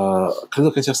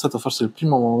 credo che sia stato forse il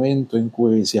primo momento in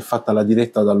cui si è fatta la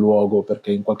diretta dal luogo,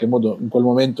 perché in qualche modo in quel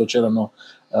momento c'erano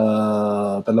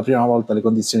per la prima volta le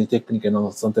condizioni tecniche,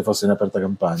 nonostante fosse in aperta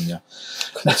campagna.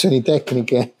 Condizioni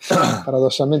tecniche,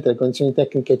 paradossalmente le condizioni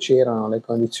tecniche c'erano, le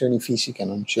condizioni fisiche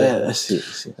non c'erano, sì.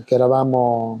 Perché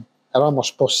eravamo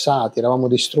spossati, eravamo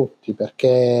distrutti,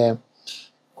 perché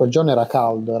quel giorno era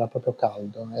caldo, era proprio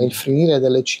caldo, e il finire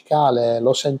delle cicale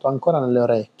lo sento ancora nelle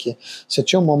orecchie. Se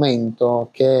c'è un momento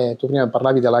che, tu prima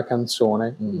parlavi della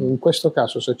canzone, in questo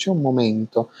caso se c'è un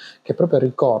momento che proprio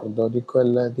ricordo di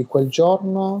quel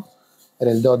giorno,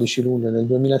 era il 12 luglio del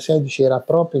 2016, era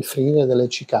proprio il finire delle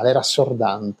cicale, era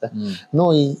assordante.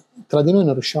 Tra di noi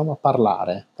non riuscivamo a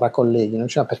parlare, tra colleghi, non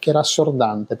riuscivamo, perché era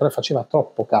assordante, però faceva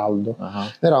troppo caldo.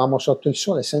 Noi eravamo sotto il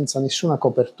sole senza nessuna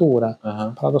copertura.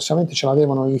 Paradossalmente ce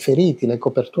l'avevano i feriti, le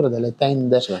coperture delle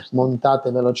tende montate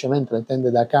velocemente, le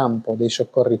tende da campo, dei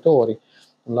soccorritori.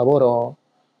 Un lavoro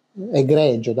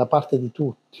egregio da parte di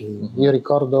tutti. Io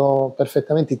ricordo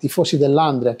perfettamente i tifosi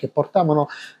dell'Andria che portavano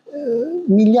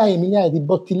migliaia e migliaia di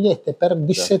bottigliette per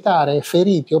dissetare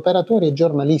feriti, operatori e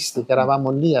giornalisti che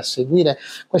eravamo lì a seguire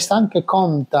questa anche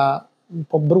conta un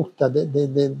po' brutta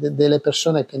delle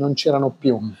persone che non c'erano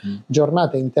più.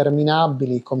 Giornate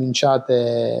interminabili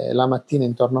cominciate la mattina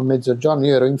intorno a mezzogiorno.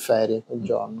 Io ero in ferie quel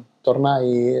giorno,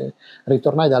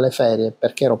 ritornai dalle ferie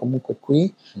perché ero comunque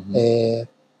qui,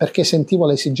 perché sentivo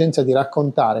l'esigenza di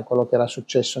raccontare quello che era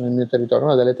successo nel mio territorio,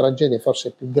 una delle tragedie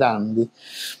forse più grandi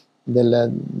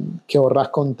che ho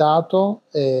raccontato,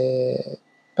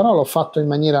 però l'ho fatto in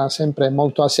maniera sempre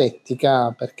molto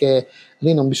asettica, perché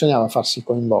lì non bisognava farsi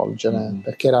coinvolgere,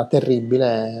 perché era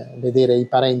terribile vedere i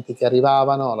parenti che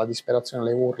arrivavano, la disperazione,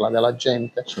 le urla della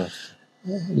gente.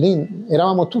 Lì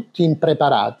eravamo tutti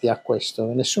impreparati a questo,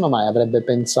 nessuno mai avrebbe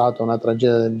pensato a una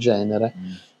tragedia del genere.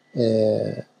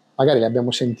 Magari le abbiamo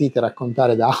sentite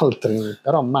raccontare da altri,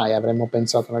 però mai avremmo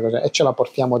pensato a una cosa, e ce la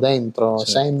portiamo dentro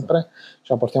sempre,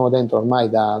 ce la portiamo dentro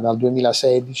ormai dal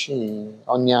 2016,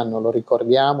 ogni anno lo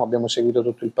ricordiamo, abbiamo seguito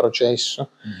tutto il processo,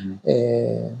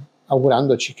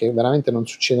 augurandoci che veramente non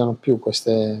succedano più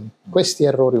questi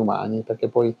errori umani, perché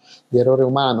poi di errore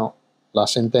umano la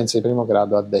sentenza di primo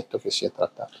grado ha detto che si è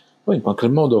trattato. Poi in qualche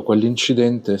modo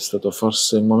quell'incidente è stato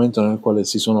forse il momento nel quale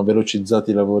si sono velocizzati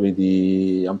i lavori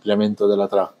di ampliamento della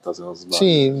tratta, se non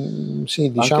sbaglio.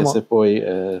 Sì, diciamo. Anche se poi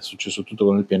è successo tutto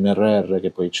con il PNRR,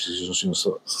 che poi che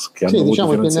hanno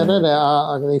diciamo il PNRR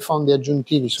ha dei fondi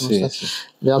aggiuntivi, in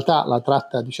realtà la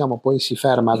tratta, diciamo, poi si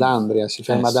ferma ad Andria,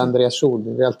 ad Andria Sud,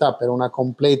 in realtà per una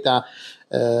completa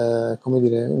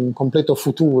un completo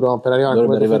futuro, per arrivare a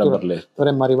Barletta.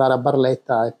 Dovremmo arrivare a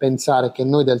Barletta e pensare che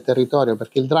noi del territorio,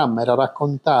 perché il dramma era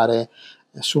raccontare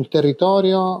sul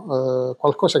territorio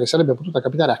qualcosa che sarebbe potuto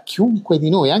capitare a chiunque di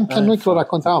noi, anche a noi che lo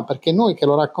raccontavamo, perché noi che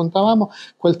lo raccontavamo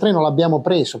quel treno l'abbiamo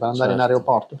preso per andare in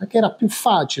aeroporto, perché era più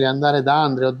facile andare da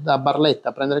Andria o da Barletta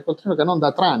a prendere quel treno che non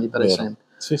da Trani, per esempio.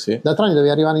 Da Trani devi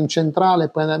arrivare in centrale,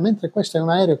 mentre questo è un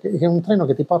aereo che è un treno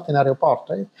che ti porta in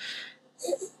aeroporto.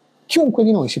 Chiunque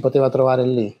di noi si poteva trovare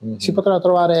lì, si poteva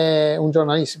trovare un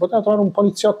giornalista, si poteva trovare un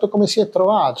poliziotto come si è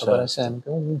trovato, per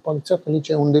esempio, un poliziotto lì,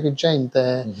 c'è un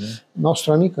dirigente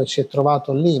nostro amico che si è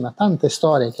trovato lì, ma tante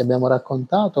storie che abbiamo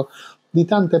raccontato di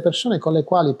tante persone con le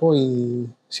quali poi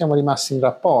siamo rimasti in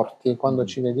rapporti, e quando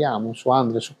ci vediamo su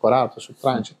Andria, su Corato, su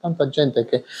Trani, c'è tanta gente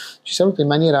che ci saluta in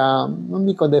maniera, non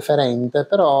dico deferente,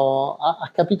 però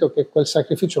ha capito che quel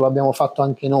sacrificio lo abbiamo fatto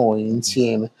anche noi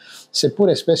insieme,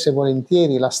 seppure spesso e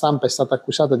volentieri la stampa è stata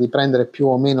accusata di prendere più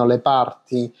o meno le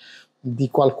parti di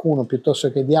qualcuno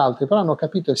piuttosto che di altri, però hanno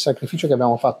capito il sacrificio che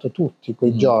abbiamo fatto tutti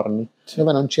quei giorni,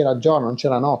 dove non c'era giorno, non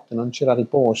c'era notte, non c'era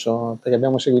riposo, perché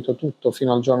abbiamo seguito tutto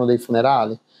fino al giorno dei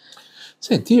funerali.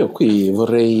 Senti, io qui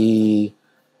vorrei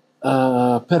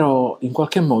però in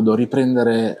qualche modo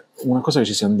riprendere una cosa che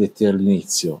ci siamo detti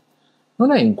all'inizio.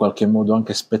 Non è in qualche modo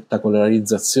anche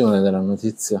spettacolarizzazione della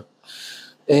notizia?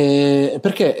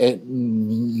 Perché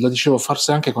lo dicevo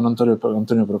forse anche con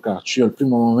Antonio Procacci, io il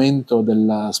primo momento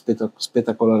della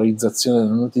spettacolarizzazione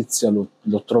della notizia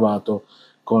l'ho trovato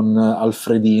con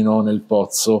Alfredino nel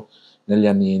Pozzo negli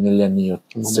anni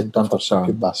 70-80,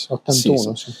 più basso,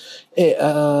 81 sì. E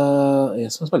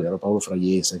se non sbaglio era Paolo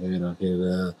Fraiese che era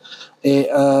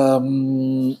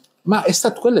Ma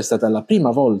quella è stata la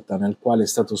prima volta nel quale è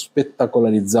stato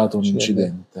spettacolarizzato un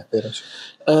incidente. Vero, sì.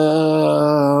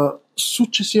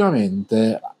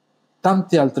 Successivamente,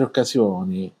 tante altre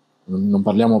occasioni, non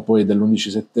parliamo poi dell'11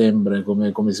 settembre,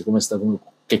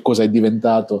 che cosa è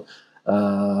diventato,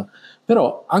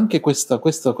 però anche questo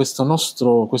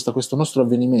nostro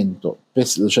avvenimento,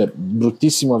 cioè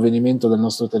bruttissimo avvenimento del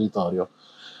nostro territorio,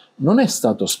 non è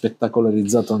stato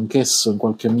spettacolarizzato anch'esso in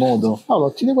qualche modo?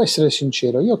 Paolo, ti devo essere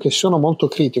sincero, io che sono molto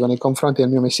critico nei confronti del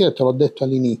mio mestiere, te l'ho detto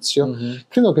all'inizio,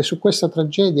 credo che su questa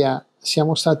tragedia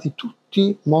siamo stati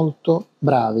tutti molto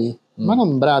bravi, ma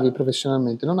non bravi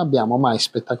professionalmente, non abbiamo mai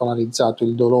spettacolarizzato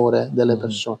il dolore delle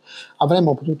persone,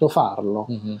 avremmo potuto farlo,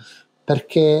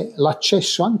 perché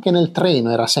l'accesso anche nel treno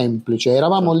era semplice,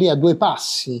 eravamo lì a 2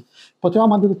 passi,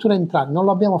 potevamo addirittura entrare, non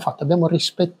lo abbiamo fatto, abbiamo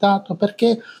rispettato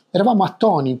perché eravamo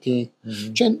attoniti,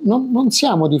 cioè non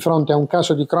siamo di fronte a un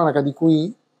caso di cronaca di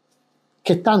cui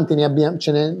che tanti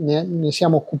ne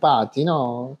siamo occupati,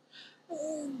 no?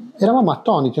 Eravamo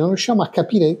attoniti, non riusciamo a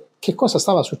capire che cosa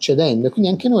stava succedendo, e quindi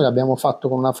anche noi l'abbiamo fatto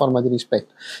con una forma di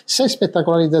rispetto. Se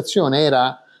spettacolarizzazione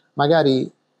era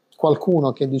magari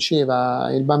qualcuno che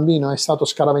diceva il bambino è stato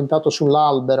scaraventato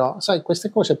sull'albero, sai, queste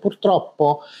cose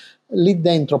purtroppo lì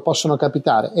dentro possono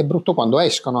capitare, è brutto quando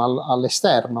escono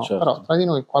all'esterno, certo. Però tra di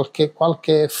noi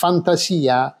qualche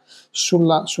fantasia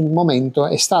sul momento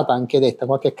è stata anche detta,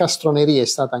 qualche castroneria è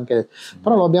stata anche detta,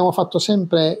 però lo abbiamo fatto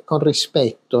sempre con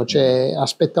rispetto, cioè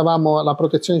aspettavamo la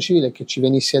protezione civile che ci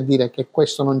venisse a dire che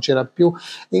questo non c'era più,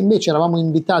 e invece eravamo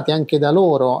invitati anche da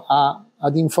loro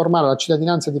ad informare la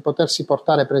cittadinanza di potersi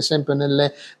portare per esempio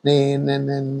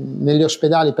negli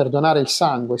ospedali per donare il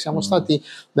sangue. Siamo stati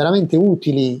veramente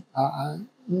utili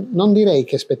non direi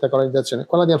che spettacolarizzazione,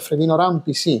 quella di Alfredino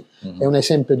Rampi sì, è un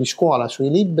esempio di scuola. Sui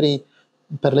libri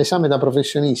per l'esame da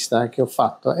professionista che ho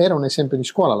fatto era un esempio di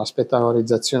scuola la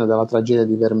spettacolarizzazione della tragedia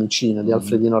di Vermicino di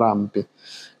Alfredino Rampi,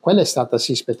 quella è stata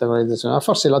sì spettacolarizzazione, ma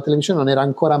forse la televisione non era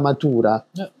ancora matura.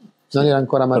 Non era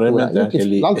ancora matura.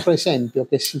 L'altro esempio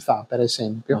che si fa, per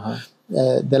esempio,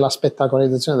 della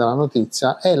spettacolarizzazione della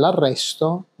notizia è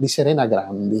l'arresto di Serena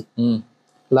Grandi,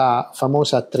 la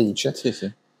famosa attrice,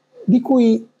 di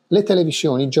cui le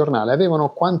televisioni, i giornali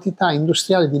avevano quantità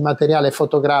industriali di materiale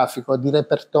fotografico, di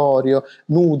repertorio,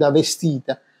 nuda,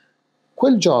 vestita.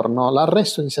 Quel giorno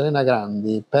l'arresto di Serena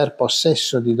Grandi per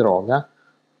possesso di droga,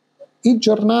 i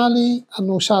giornali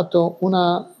hanno usato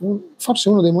forse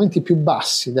uno dei momenti più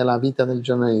bassi della vita del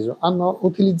giornalismo, hanno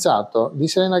utilizzato di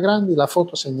Serena Grandi la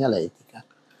fotosegnaletica.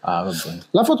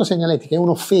 La fotosegnaletica è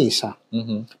un'offesa,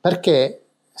 perché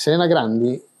Serena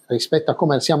Grandi, rispetto a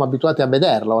come siamo abituati a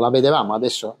vederla, o la vedevamo,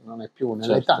 adesso non è più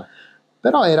nell'età,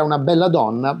 però era una bella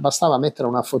donna, bastava mettere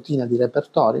una fotina di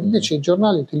repertorio, invece i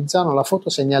giornali utilizzavano la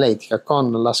fotosegnaletica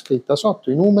con la scritta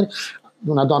sotto, i numeri, di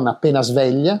una donna appena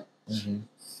sveglia,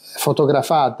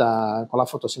 fotografata con la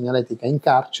fotosegnaletica in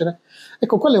carcere.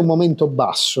 Ecco, quello è un momento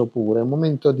basso pure, un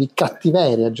momento di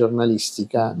cattiveria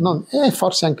giornalistica e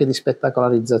forse anche di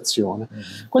spettacolarizzazione.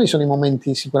 Quelli sono i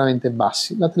momenti sicuramente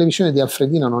bassi. La televisione di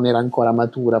Alfredino non era ancora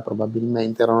matura,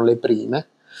 probabilmente erano le prime,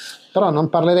 però non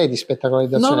parlerei di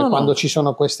spettacolarizzazione quando ci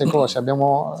sono queste cose.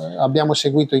 Abbiamo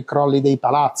seguito i crolli dei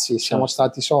palazzi, siamo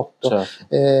stati sotto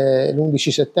l'11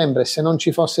 settembre, se non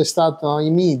ci fosse stato i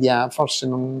media forse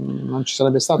non ci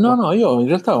sarebbe stato. Io in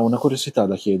realtà ho una curiosità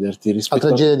da chiederti rispetto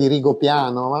la tragedia di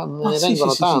Rigopiano, ma ne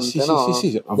vengono tante,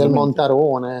 del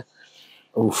Montarone.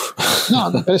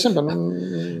 No, per esempio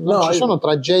non ci sono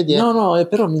tragedie.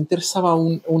 Però mi interessava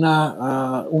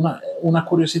una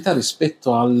curiosità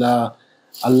rispetto a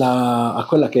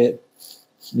quella che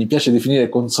mi piace definire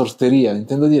consorteria.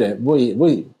 Intendo dire,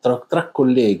 voi tra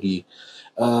colleghi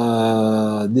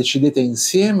decidete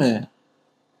insieme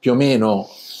più o meno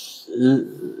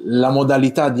la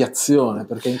modalità di azione,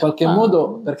 perché in qualche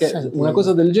modo, una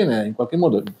cosa del genere in qualche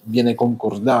modo viene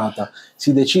concordata,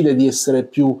 si decide di essere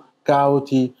più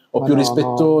cauti o più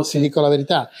rispettosi. Ti dico la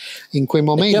verità, in quei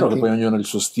momenti è chiaro che poi ognuno ha il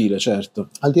suo stile, certo,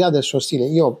 al di là del suo stile,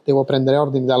 io devo prendere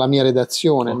ordini dalla mia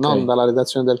redazione, non dalla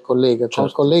redazione del collega. Con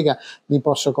il collega mi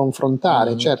posso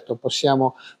confrontare, certo,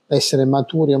 possiamo essere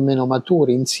maturi o meno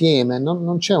maturi insieme,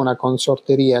 non c'è una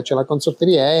consorteria, cioè la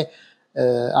consorteria è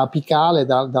apicale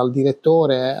dal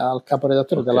direttore al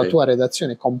caporedattore della tua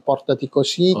redazione, comportati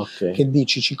così, che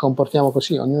dici ci comportiamo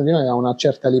così, ognuno di noi ha una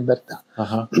certa libertà.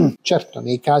 Certo,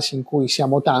 nei casi in cui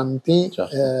siamo tanti,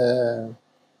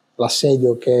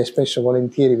 l'assedio che spesso e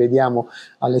volentieri vediamo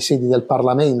alle sedi del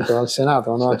Parlamento, al Senato,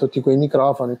 quando hanno tutti quei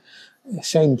microfoni,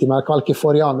 senti ma qualche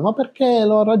fuori onda, ma perché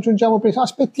lo raggiungiamo prima,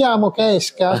 aspettiamo che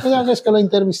esca, lo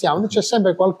intervistiamo. C'è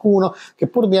sempre qualcuno che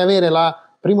pur di avere la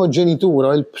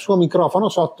primogenituro e il suo microfono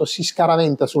sotto si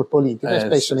scaraventa sul politico, e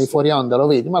spesso nei fuori onda lo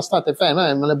vedi, ma state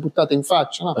fermi, me le buttate in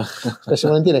faccia, no? Spesso e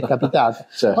volentieri è capitato.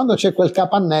 Certo. Quando c'è quel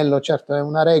capannello, certo è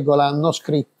una regola non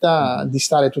scritta di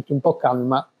stare tutti un po' calmi,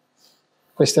 ma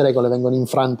queste regole vengono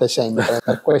infrante sempre,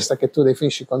 per questa che tu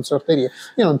definisci consorteria.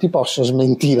 Io non ti posso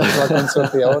smentire sulla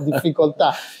consorteria, ho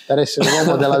difficoltà per essere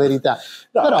uomo della verità.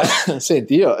 No, però,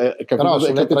 senti, io però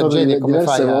sulle tragedie come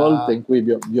diverse fai volte in cui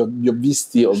vi ho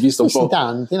visto un po'.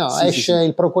 Tanti, no? Sì, Esce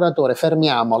il procuratore,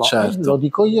 fermiamolo. Certo. Lo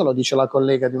dico io, lo dice la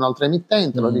collega di un altro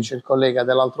emittente, lo dice il collega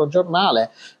dell'altro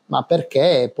giornale, ma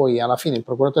perché poi alla fine il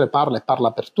procuratore parla e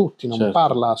parla per tutti, non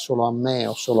parla solo a me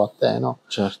o solo a te, no?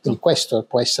 Certo. Quindi questo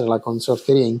può essere la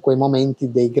consorteria in quei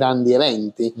momenti dei grandi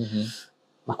eventi,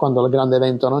 ma quando il grande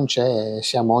evento non c'è,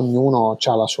 ognuno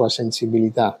ha la sua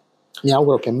sensibilità. Mi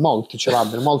auguro che molti ce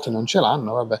l'abbiano, molti non ce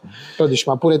l'hanno, vabbè. Però dici,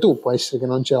 ma pure tu può essere che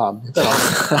non ce l'abbia.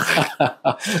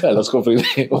 Però lo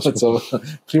scopriremo, insomma,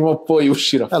 prima o poi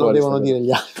uscirà fuori. Lo devono dire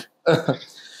gli altri.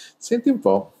 Senti un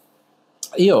po',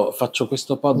 io faccio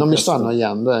questo podcast. Non mi sto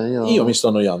annoiando, Io mi sto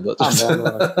annoiando.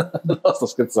 Allora. No, sto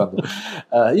scherzando.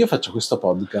 Io faccio questo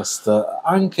podcast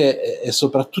anche e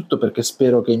soprattutto perché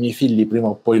spero che i miei figli prima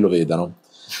o poi lo vedano.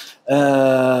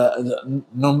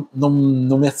 Non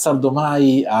mi azzardo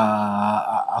mai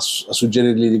a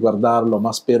suggerirgli di guardarlo,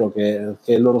 ma spero che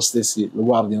loro stessi lo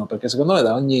guardino, perché secondo me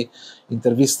da ogni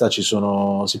intervista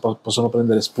si possono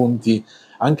prendere spunti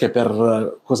anche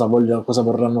per cosa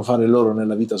vorranno fare loro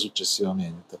nella vita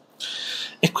successivamente.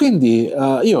 E quindi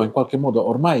io in qualche modo,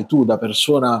 ormai tu da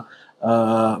persona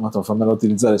fammelo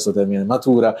utilizzare questo termine,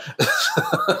 matura.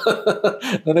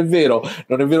 non è vero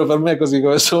per me, così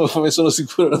come sono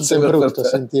sicuro non sei brutto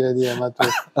sentire dire matura.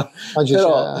 Oggi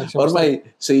però ormai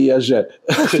sei âgé.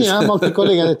 Sì, molti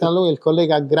colleghi hanno detto a lui il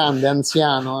collega grande,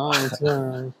 anziano,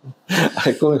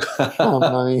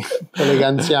 mamma mia, collega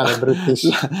anziano è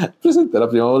bruttissimo. Presente la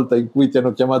prima volta in cui ti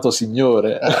hanno chiamato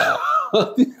signore?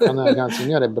 No,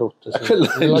 signore è brutto,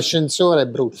 sì. L'ascensore è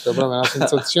brutto, proprio una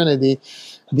sensazione di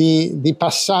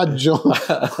passaggio.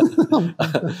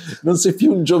 Non sei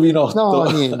più un giovinotto. No,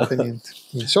 niente.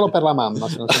 Solo per la mamma,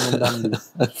 se no sono un bambino.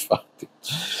 Infatti.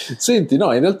 Senti,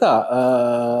 no, in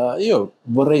realtà io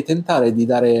vorrei tentare di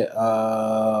dare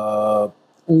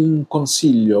un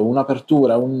consiglio,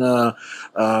 un'apertura,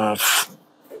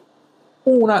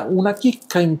 una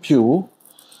chicca in più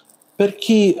per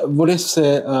chi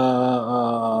volesse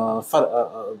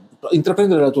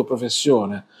intraprendere la tua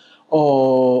professione,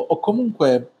 o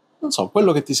comunque, non so,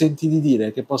 quello che ti senti di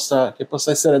dire che possa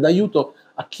essere d'aiuto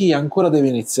a chi ancora deve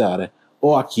iniziare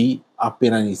o a chi ha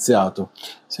appena iniziato.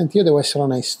 Senti, io devo essere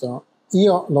onesto,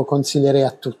 io lo consiglierei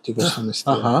a tutti questo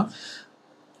mestiere.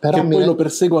 Però che poi lo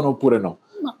perseguono oppure no?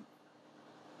 Ma,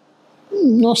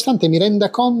 nonostante mi renda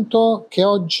conto che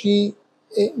oggi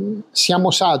siamo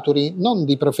saturi non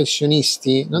di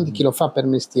professionisti, non di chi lo fa per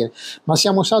mestiere, ma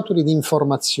siamo saturi di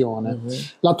informazione.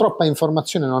 La troppa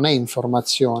informazione non è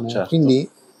informazione, certo.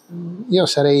 Quindi io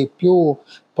sarei più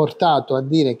portato a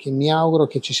dire che mi auguro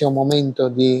che ci sia un momento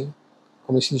di,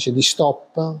 come si dice, di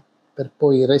stop per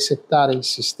poi resettare il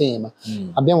sistema.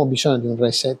 Abbiamo bisogno di un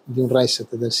reset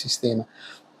del sistema.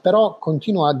 Però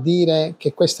continuo a dire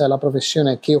che questa è la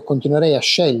professione che io continuerei a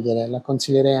scegliere, la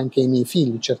consiglierei anche ai miei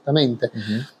figli, certamente,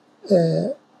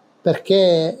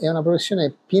 perché è una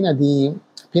professione piena di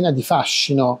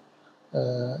fascino.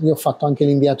 Io ho fatto anche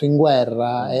l'inviato in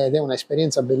guerra ed è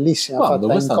un'esperienza bellissima.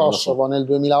 Fatta in Kosovo nel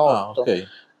 2008,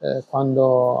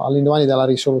 quando all'indomani della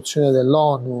risoluzione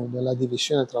dell'ONU, della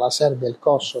divisione tra la Serbia e il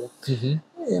Kosovo.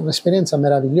 È un'esperienza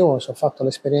meravigliosa. Ho fatto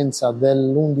l'esperienza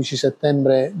dell'11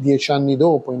 settembre 10 anni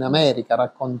dopo in America,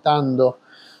 raccontando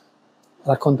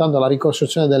la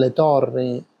ricostruzione delle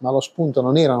torri, ma lo spunto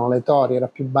non erano le torri, era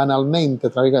più banalmente,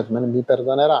 tra virgolette, mi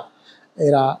perdonerà,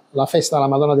 era la festa della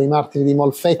Madonna dei Martiri di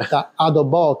Molfetta ad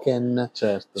Hoboken.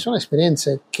 Certo. Sono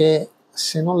esperienze che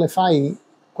se non le fai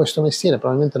questo mestiere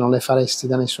probabilmente non le faresti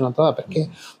da nessun'altra parte, perché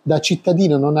da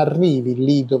cittadino non arrivi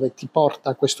lì dove ti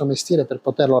porta questo mestiere per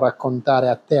poterlo raccontare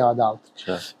a te o ad altri.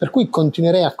 Certo. Per cui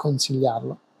continuerei a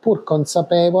consigliarlo, pur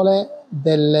consapevole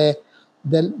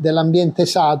dell'ambiente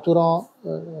saturo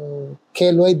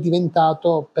che lo è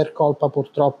diventato per colpa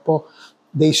purtroppo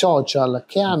dei social,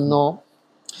 che hanno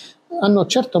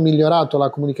certo migliorato la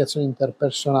comunicazione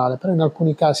interpersonale, però in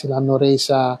alcuni casi hanno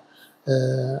reso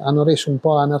un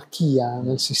po' anarchia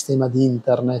nel sistema di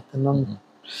internet.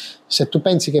 Se tu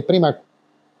pensi che prima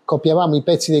copiavamo i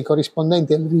pezzi dei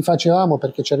corrispondenti e li rifacevamo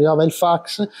perché ci arrivava il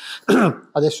fax,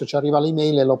 adesso ci arriva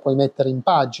l'email e lo puoi mettere in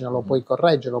pagina, lo puoi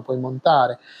correggere, lo puoi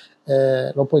montare,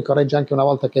 lo puoi correggere anche una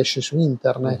volta che esce su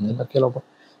internet, perché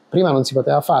prima non si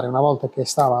poteva fare, una volta che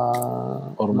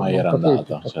stava ormai non era potevi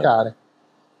andata, più toccare. certo.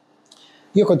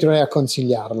 Io continuerei a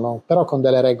consigliarlo, però con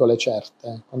delle regole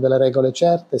certe,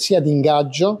 sia di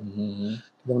ingaggio,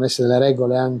 devono essere delle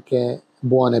regole anche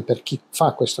buone per chi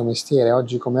fa questo mestiere.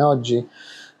 Oggi come oggi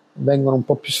vengono un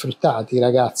po' più sfruttati i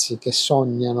ragazzi che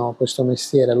sognano questo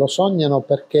mestiere, lo sognano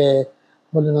perché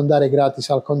vogliono andare gratis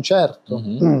al concerto,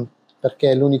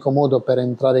 perché è l'unico modo per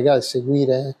entrare gratis,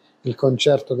 seguire il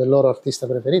concerto del loro artista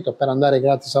preferito, per andare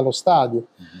gratis allo stadio.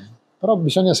 Però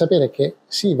bisogna sapere che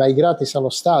sì, vai gratis allo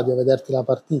stadio a vederti la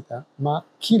partita, ma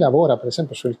chi lavora per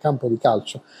esempio sul campo di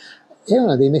calcio è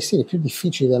uno dei mestieri più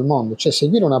difficili del mondo, cioè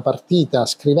seguire una partita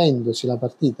scrivendosi la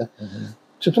partita,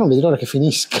 cioè tu non vedi l'ora che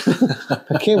finisca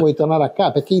perché vuoi tornare a casa,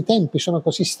 perché i tempi sono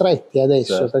così stretti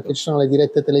adesso, certo. perché ci sono le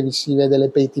dirette televisive delle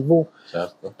pay tv,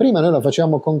 certo. Prima noi lo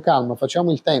facevamo con calma,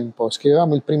 facevamo il tempo,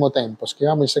 scrivevamo il primo tempo,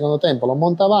 scrivevamo il secondo tempo, lo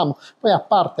montavamo, poi a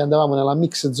parte andavamo nella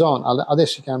mix zone,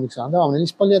 adesso si chiama mix zone, andavamo negli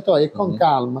spogliatoi e con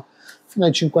calma fino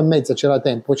alle 5:30 c'era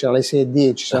tempo, poi c'era le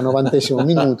 6:10, c'era il 90°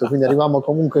 minuto, quindi arrivavamo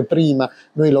comunque prima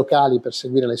noi locali per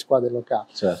seguire le squadre locali.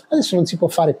 Certo. Adesso non si può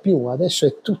fare più, adesso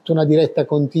è tutta una diretta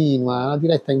continua, una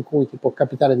diretta in cui ti può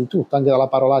capitare di tutto, anche dalla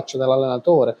parolaccia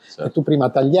dell'allenatore, certo. Che tu prima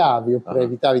tagliavi oppure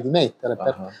evitavi di mettere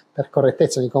per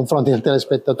correttezza nei confronti del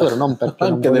telespettatore, non perché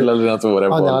anche non dell'allenatore.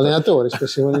 No, dell'allenatore,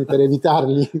 spesso per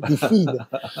evitarli di fida.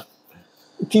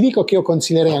 Ti dico che io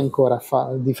consiglierei ancora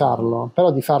di farlo, però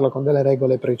di farlo con delle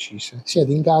regole precise, sia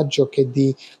di ingaggio che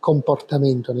di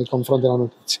comportamento nei confronti della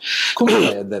notizia. Come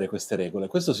fai a dare queste regole?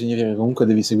 Questo significa che comunque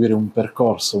devi seguire un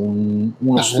percorso,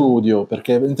 uno studio,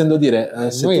 perché intendo dire...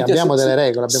 noi abbiamo delle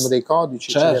regole, abbiamo dei codici,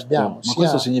 certo, ce li abbiamo. Ma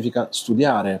questo significa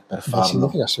studiare per farlo.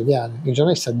 Significa studiare, il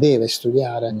giornalista deve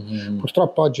studiare.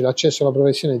 Purtroppo oggi l'accesso alla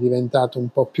professione è diventato un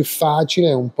po' più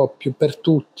facile, un po' più per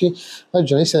tutti, ma il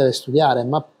giornalista deve studiare,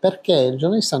 ma perché il giornalista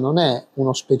non è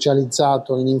uno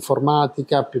specializzato in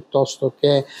informatica piuttosto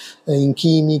che in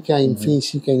chimica, in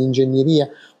fisica, in ingegneria.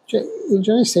 Cioè, il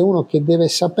giornalista è uno che deve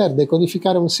saper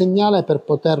decodificare un segnale per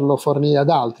poterlo fornire ad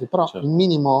altri, però certo. Il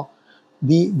minimo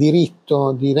di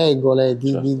diritto, di regole,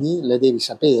 certo. Le devi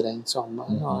sapere, insomma.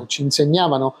 No? Ci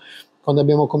insegnavano, quando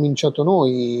abbiamo cominciato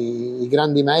noi, i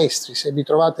grandi maestri, se vi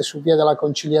trovate su Via della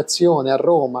Conciliazione a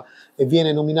Roma e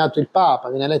viene nominato il Papa,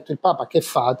 viene eletto il Papa, che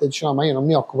fate? Dicevano, ma io non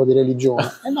mi occupo di religione.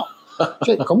 No.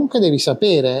 Cioè, comunque devi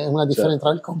sapere una differenza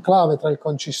tra il conclave, tra il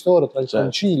concistoro, tra il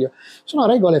concilio. Sono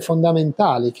regole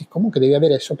fondamentali che comunque devi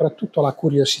avere, soprattutto la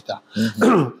curiosità.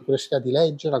 La curiosità di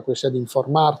leggere, la curiosità di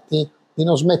informarti, di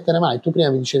non smettere mai. Tu prima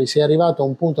mi dicevi sei arrivato a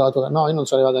un punto della tua... No, io non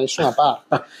sono arrivato da nessuna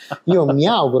parte. Io mi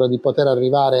auguro di poter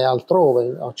arrivare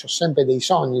altrove, ho sempre dei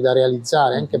sogni da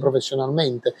realizzare anche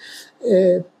professionalmente,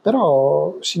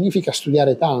 però significa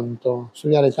studiare tanto.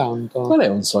 Qual è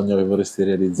un sogno che vorresti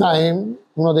realizzare?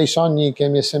 Uno dei sogni che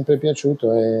mi è sempre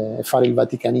piaciuto è fare il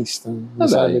vaticanista. Mi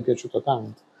sarebbe piaciuto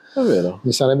tanto. Davvero?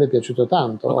 Mi sarebbe piaciuto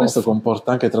tanto. Ma questo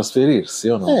comporta anche trasferirsi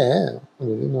o no?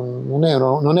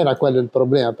 Non era quello il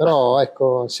problema, però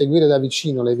ecco, seguire da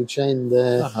vicino le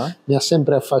vicende mi ha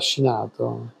sempre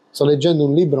affascinato. Sto leggendo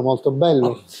un libro molto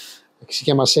bello che si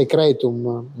chiama Secretum,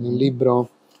 un libro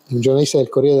di un giornalista del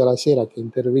Corriere della Sera che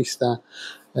intervista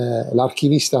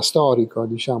l'archivista storico,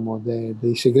 diciamo,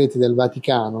 dei segreti del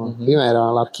Vaticano. Prima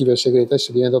era l'archivio segreto,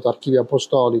 adesso è diventato archivio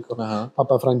apostolico.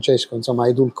 Papa Francesco, insomma, ha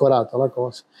edulcorato la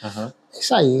cosa. E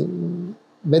sai,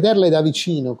 vederle da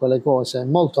vicino quelle cose è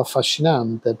molto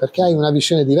affascinante, perché hai una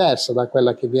visione diversa da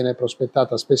quella che viene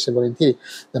prospettata spesso e volentieri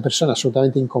da persone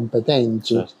assolutamente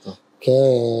incompetenti, certo.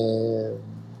 Che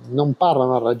non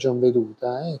parlano a ragion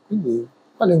veduta, quindi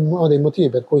quello è uno dei motivi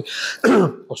per cui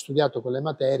ho studiato quelle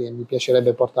materie e mi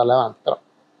piacerebbe portarle avanti, però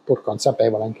pur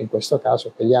consapevole anche in questo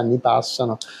caso che gli anni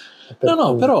passano.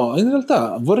 Però in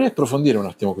realtà vorrei approfondire un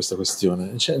attimo questa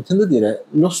questione, cioè, intendo dire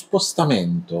lo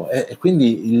spostamento e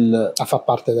quindi fa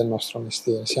parte del nostro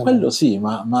mestiere. Quello sì,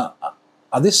 ma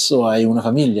adesso hai una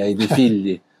famiglia, hai dei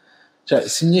figli. Cioè,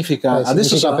 significa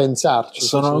adesso pensarci.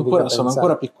 Sono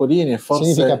ancora piccolini e forse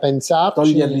significa pensarci,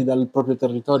 toglierli dal proprio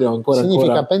territorio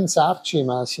significa pensarci,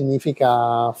 ma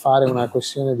significa fare una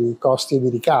questione di costi e di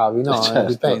ricavi, no? Certo,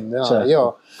 dipende. No? Certo.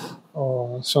 Io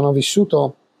sono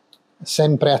vissuto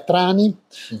sempre a Trani,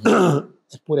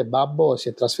 eppure babbo si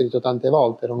è trasferito tante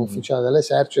volte, era un ufficiale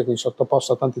dell'esercito, quindi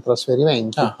sottoposto a tanti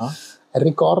trasferimenti. E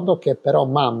ricordo che però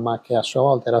mamma, che a sua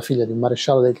volta era figlia di un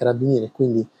maresciallo dei carabinieri,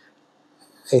 quindi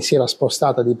si era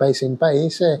spostata di paese in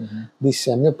paese,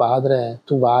 disse a mio padre: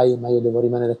 tu vai, ma io devo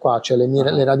rimanere qua, cioè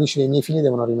le radici dei miei figli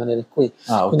devono rimanere qui.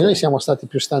 Quindi noi siamo stati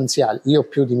più stanziali, io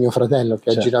più di mio fratello che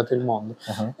ha girato il mondo,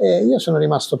 e io sono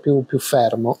rimasto più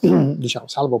fermo, diciamo,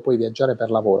 salvo poi viaggiare per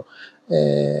lavoro.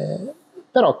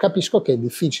 Però capisco che è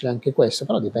difficile anche questo,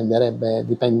 però potrebbe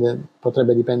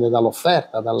dipendere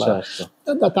dall'offerta,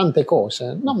 da tante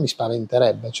cose. Non mi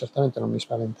spaventerebbe, certamente non mi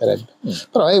spaventerebbe.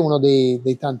 Però è uno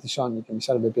dei tanti sogni che mi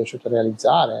sarebbe piaciuto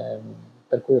realizzare,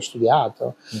 per cui ho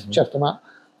studiato. Certo, ma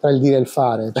tra il dire e il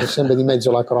fare c'è sempre di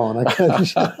mezzo la cronaca.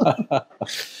 Diciamo.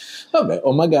 Vabbè,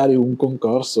 o magari un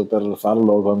concorso per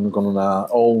farlo con una...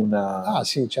 Ah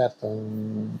sì,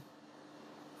 certo.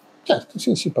 Certo,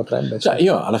 sì, potrebbe. Cioè, sì.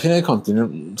 io alla fine dei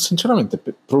conti, sinceramente,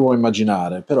 provo a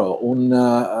immaginare, però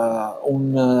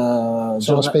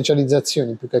Sono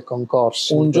specializzazioni più che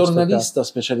concorsi. Un giornalista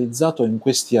specializzato in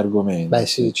questi argomenti. Beh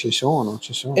sì, ci sono.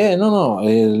 No,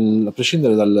 a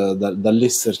prescindere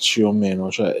dall'esserci o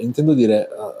meno, cioè, intendo dire,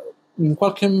 in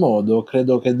qualche modo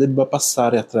credo che debba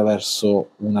passare attraverso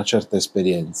una certa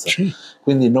esperienza. Sì.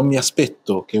 Quindi non mi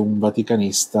aspetto che un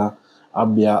vaticanista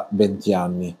abbia 20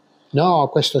 anni. No,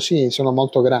 questo sì, sono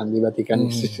molto grandi i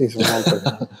vaticanisti, sì, sono molto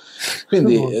grandi.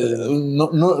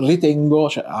 Quindi ritengo,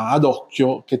 cioè, ad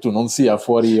occhio, che tu non sia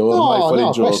fuori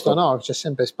gioco. Questo no, c'è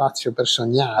sempre spazio per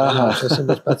sognare, no? C'è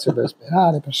sempre spazio per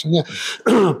sperare, per sognare.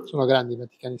 Sono grandi i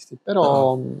vaticanisti,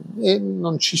 però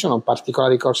non ci sono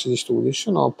particolari corsi di studio, ci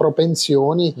sono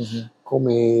propensioni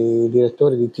come i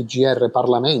direttori di TGR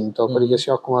Parlamento, quelli che si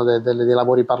occupano dei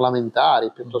lavori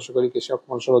parlamentari, piuttosto che quelli che si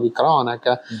occupano solo di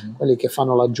cronaca, quelli che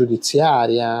fanno la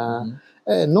giudiziaria.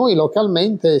 Noi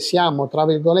localmente siamo, tra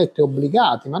virgolette,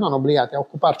 obbligati, ma non obbligati, a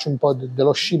occuparci un po'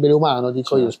 dello scibile umano,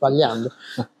 dico io, sbagliando,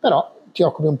 però ti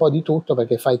occupi un po' di tutto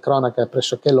perché fai cronaca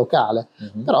pressoché locale,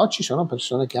 però ci sono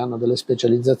persone che hanno delle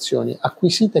specializzazioni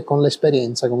acquisite con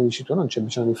l'esperienza, come dici tu, non c'è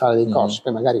bisogno di fare dei corsi,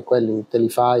 poi magari quelli te li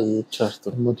fai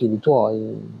per motivi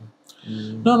tuoi.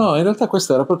 No, in realtà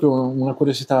questa era proprio una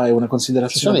curiosità e una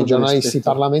considerazione. Ci sono i giornalisti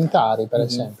parlamentari, per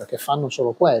esempio, che fanno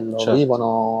solo quello,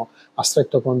 vivono a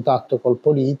stretto contatto col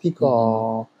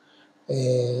politico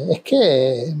e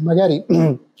che magari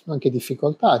hanno anche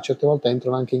difficoltà, certe volte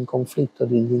entrano anche in conflitto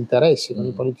di interessi con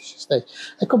i politici stessi.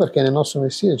 Ecco perché nel nostro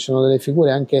mestiere ci sono delle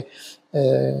figure anche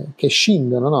che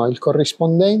scindono, no? Il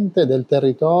corrispondente del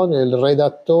territorio, il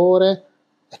redattore,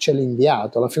 e c'è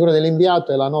l'inviato. La figura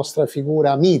dell'inviato è la nostra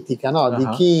figura mitica, no? Di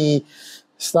chi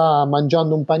sta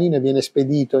mangiando un panino e viene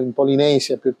spedito in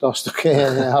Polinesia piuttosto che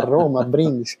a Roma, a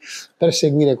Brindisi, per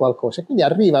seguire qualcosa. E quindi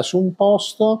arriva su un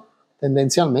posto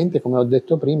tendenzialmente, come ho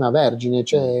detto prima, vergine,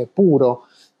 cioè puro,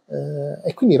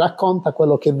 e quindi racconta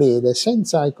quello che vede,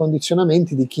 senza i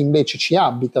condizionamenti di chi invece ci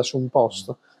abita su un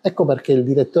posto. Ecco perché il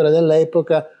direttore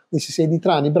dell'epoca disse: sei di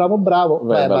Trani, bravo,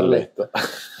 vai a Barletta.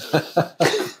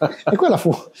 E quello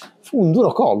fu un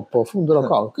duro colpo,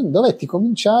 quindi dovetti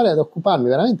cominciare ad occuparmi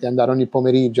veramente, andare ogni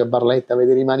pomeriggio a Barletta a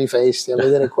vedere i manifesti, a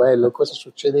vedere quello, cosa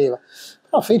succedeva.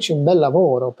 Però feci un bel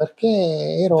lavoro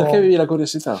perché avevi la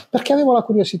curiosità. Perché avevo la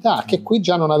curiosità, che qui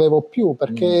già non avevo più,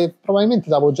 perché probabilmente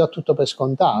davo già tutto per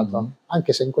scontato,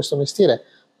 anche se in questo mestiere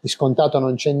di scontato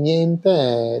non c'è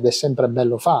niente ed è sempre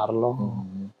bello farlo.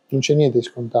 Non c'è niente di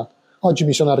scontato. Oggi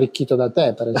mi sono arricchito da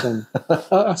te, per esempio.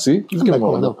 Ah sì? In che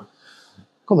modo?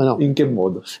 Come no? In che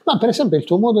modo? Ma per esempio il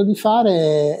tuo modo di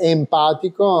fare è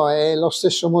empatico, è lo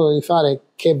stesso modo di fare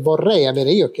che vorrei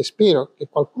avere io, che spero che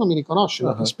qualcuno mi riconosce,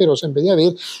 ma che spero sempre di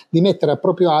avere, di mettere a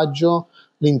proprio agio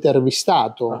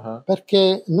l'intervistato,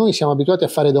 perché noi siamo abituati a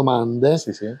fare domande,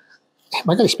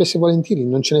 magari spesso e volentieri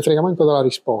non ce ne frega manco della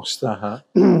risposta,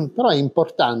 però è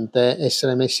importante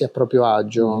essere messi a proprio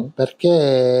agio,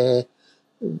 perché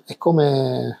è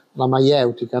come la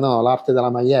maieutica, no? L'arte della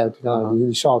maieutica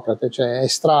di Socrate, cioè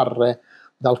estrarre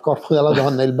dal corpo della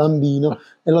donna il bambino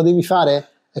e lo devi fare,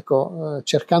 ecco,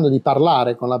 cercando di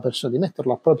parlare con la persona, di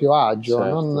metterlo a proprio agio,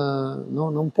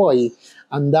 non puoi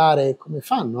andare come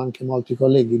fanno anche molti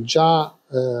colleghi già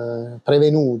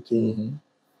prevenuti,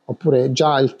 oppure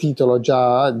già il titolo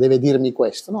già deve dirmi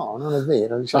questo. No, non è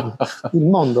vero, diciamo, il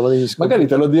mondo lo devi scoprire. Magari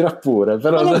te lo dirà pure,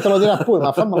 però magari te lo dirà pure,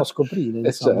 ma fammelo scoprire,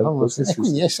 insomma, e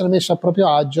quindi essere messo a proprio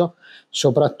agio,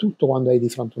 soprattutto quando hai di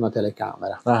fronte una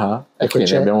telecamera. E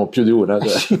quindi ne abbiamo più di una,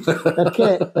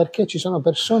 perché ci sono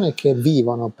persone che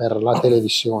vivono per la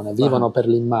televisione, vivono per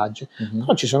l'immagine,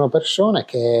 però ci sono persone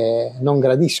che non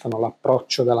gradiscono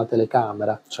l'approccio della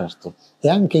telecamera. Certo. E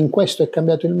anche in questo è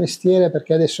cambiato il mestiere,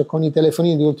 perché adesso con i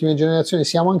telefonini di ultime generazioni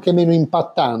siamo anche meno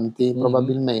impattanti,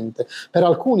 probabilmente. Per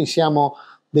alcuni siamo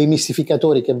dei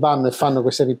mistificatori che vanno e fanno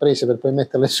queste riprese per poi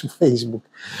metterle su Facebook.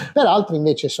 Per altri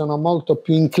invece sono molto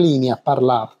più inclini a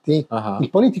parlarti. Il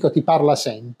politico ti parla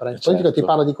sempre, il politico ti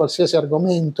parla di qualsiasi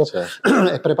argomento,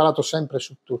 è preparato sempre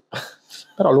su tutto.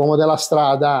 Però l'uomo della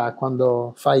strada,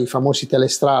 quando fai i famosi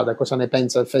telestrada, cosa ne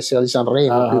pensa del Festival di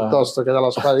Sanremo piuttosto che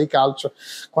della squadra di calcio,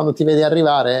 quando ti vedi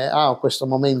arrivare ha questo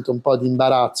momento un po' di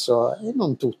imbarazzo, e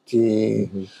non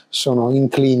tutti sono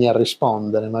inclini a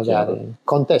rispondere, magari.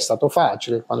 Con te è stato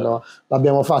facile quando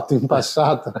l'abbiamo fatto in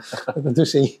passato, tu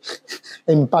sei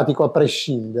empatico a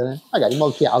prescindere, magari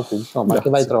molti altri, insomma, che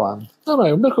vai trovando. No,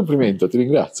 è un bel complimento, ti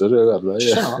ringrazio. Cioè, guarda,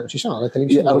 ci sono le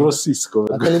televisioni. Arrossisco.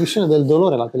 La televisione del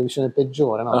dolore è la televisione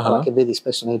peggiore, no? Quella che vedi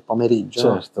spesso nel pomeriggio.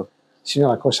 Certo. No?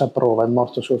 Signora, cosa prova? È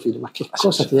morto suo figlio. Ma che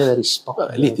cosa ti deve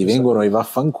rispondere? Lì ti vengono i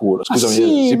vaffanculo. Scusami,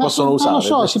 sì, si possono usare. Non lo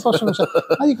so, si possono usare.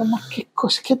 Ma dico, ma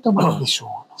che domande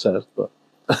sono? Certo.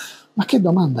 Ma che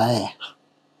domanda è?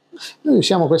 Noi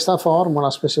usiamo questa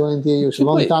formula spesso e volentieri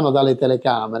lontano dalle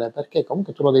telecamere, perché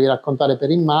comunque tu lo devi raccontare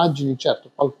per immagini, certo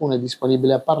qualcuno è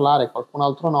disponibile a parlare, qualcun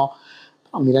altro no,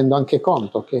 però mi rendo anche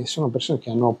conto che sono persone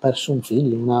che hanno perso un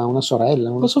figlio, una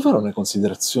sorella. Posso fare una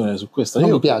considerazione su questo?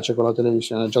 Non mi piace con la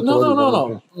televisione, già te lo dico.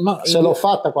 No, ma se l'ho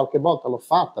fatta qualche volta l'ho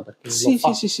fatta. Perché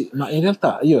sì, ma in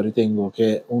realtà io ritengo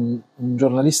che un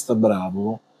giornalista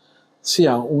bravo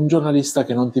sia un giornalista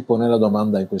che non ti pone la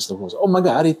domanda in questo cosa, o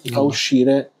magari ti fa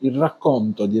uscire il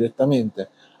racconto direttamente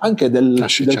anche del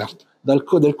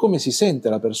come si sente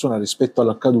la persona rispetto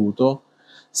all'accaduto,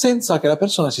 senza che la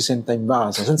persona si senta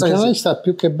invasa. Il giornalista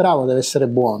più che bravo deve essere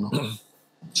buono.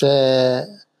 C'era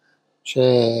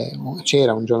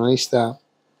un giornalista,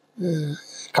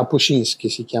 Kapuściński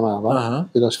si chiamava,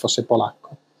 credo fosse polacco,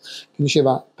 che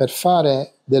diceva: per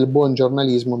fare del buon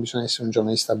giornalismo bisogna essere un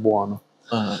giornalista buono.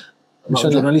 Ma un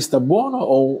giornalista buono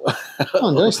o un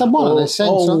giornalista buono nel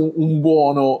senso, o un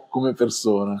buono come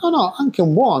persona? No, anche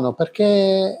un buono,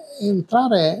 perché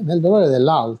entrare nel dolore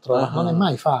dell'altro non è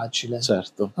mai facile.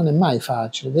 Certo. Non è mai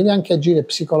facile, devi anche agire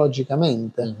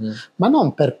psicologicamente, ma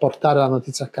non per portare la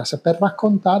notizia a casa, per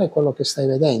raccontare quello che stai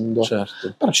vedendo.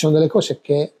 Certo. Però ci sono delle cose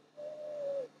che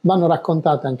vanno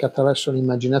raccontate anche attraverso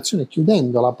l'immaginazione,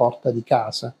 chiudendo la porta di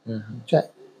casa. Cioè,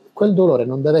 quel dolore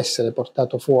non deve essere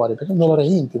portato fuori, perché è un dolore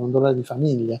intimo, un dolore di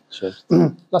famiglia.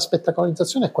 Certo. La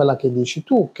spettacolarizzazione è quella che dici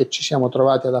tu, che ci siamo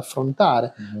trovati ad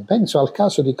affrontare. Penso al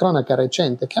caso di cronaca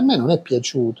recente, che a me non è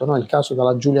piaciuto, no? Il caso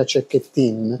della Giulia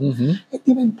Cecchettin. È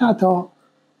diventato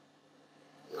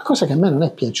una cosa che a me non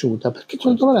è piaciuta, perché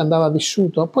quel dolore andava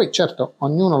vissuto. Poi certo,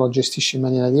 ognuno lo gestisce in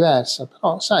maniera diversa,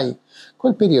 però sai,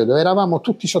 quel periodo eravamo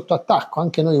tutti sotto attacco,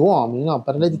 anche noi uomini, no?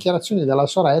 Per le dichiarazioni della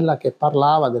sorella che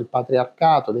parlava del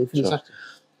patriarcato, dei figli. Certo.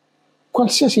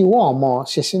 Qualsiasi uomo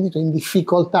si è sentito in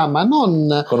difficoltà, ma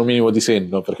non con un minimo di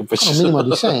senno, perché poi con un minimo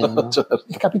di senno. Certo.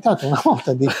 È capitato una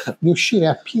volta di uscire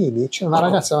a piedi, c'era una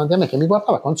ragazza davanti a me che mi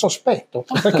guardava con sospetto,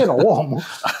 perché ero uomo.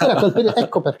 Era quel periodo.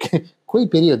 Ecco perché quei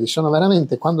periodi sono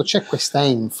veramente, quando c'è questa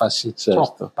enfasi,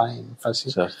 troppa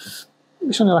enfasi,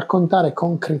 bisogna raccontare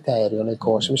con criterio le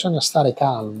cose, bisogna stare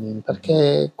calmi,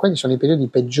 perché quelli sono i periodi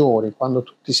peggiori, quando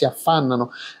tutti si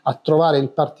affannano a trovare il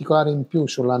particolare in più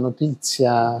sulla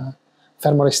notizia,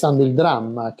 fermo restando il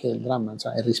dramma, che il dramma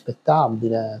è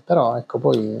rispettabile, però ecco,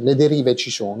 poi le derive ci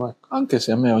sono. Ecco. Anche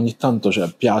se a me ogni tanto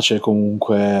piace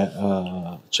comunque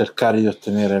cercare di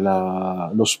ottenere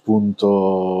lo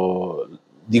spunto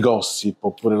di gossip,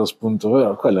 oppure lo spunto,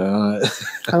 però quello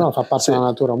no, fa parte della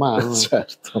natura umana.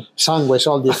 Certo. Sangue,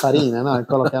 soldi e farina, no? È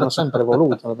quello che hanno sempre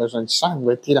voluto le persone. Il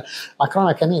sangue tira, la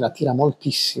cronaca nera tira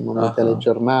moltissimo nei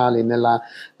telegiornali, nella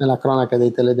cronaca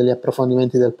degli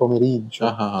approfondimenti del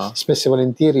pomeriggio, spesso e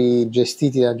volentieri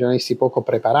gestiti da giornalisti poco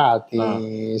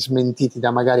preparati, smentiti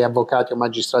da magari avvocati o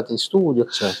magistrati in studio,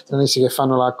 giornalisti che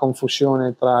fanno la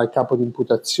confusione tra il capo di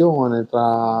imputazione,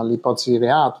 tra l'ipotesi di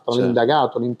reato, tra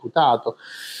l'indagato, l'imputato.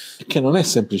 Che non è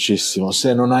semplicissimo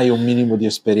se non hai un minimo di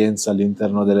esperienza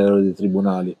all'interno delle aule dei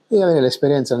tribunali. Devi avere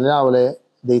l'esperienza nelle aule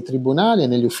dei tribunali e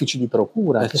negli uffici di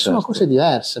procura, che sono cose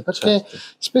diverse, perché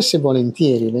spesso e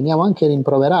volentieri veniamo anche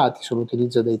rimproverati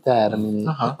sull'utilizzo dei termini.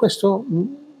 E questo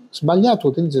sbagliato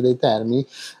utilizzo dei termini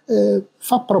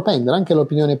fa propendere anche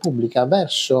l'opinione pubblica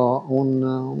verso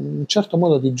un certo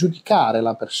modo di giudicare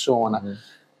la persona.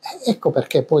 Ecco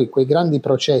perché poi quei grandi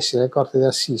processi delle corti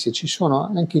d'assise ci sono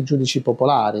anche i giudici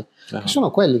popolari, che sono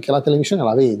quelli che la televisione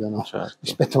la vedono,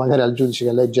 rispetto magari al giudice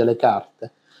che legge le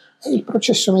carte. E il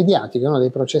processo mediatico è uno dei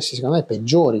processi secondo me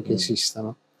peggiori che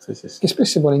esistano, che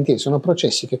spesso e volentieri sono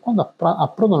processi che quando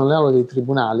approdano nelle aule dei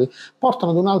tribunali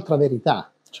portano ad un'altra verità,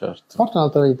 portano ad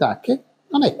un'altra verità che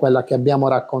non è quella che abbiamo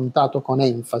raccontato con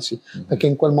enfasi, perché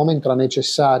in quel momento era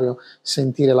necessario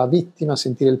sentire la vittima,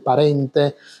 sentire il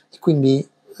parente, e quindi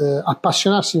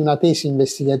appassionarsi di una tesi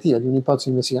investigativa, di un'ipotesi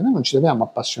investigativa. Noi non ci dobbiamo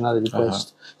appassionare di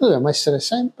questo, noi dobbiamo essere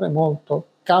sempre molto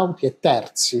cauti e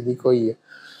terzi, dico io.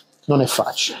 Non è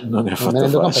facile, non è me ne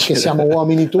rendo conto, perché siamo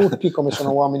uomini tutti, come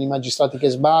sono uomini i magistrati che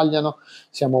sbagliano,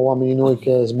 siamo uomini noi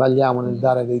che sbagliamo nel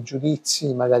dare dei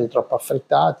giudizi, magari troppo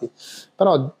affrettati,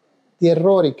 però di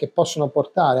errori che possono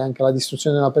portare anche alla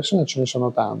distruzione di una persona ce ne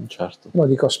sono tanti. Certo. Io lo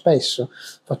dico spesso,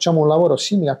 facciamo un lavoro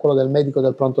simile a quello del medico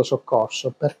del pronto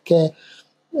soccorso, perché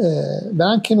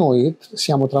anche noi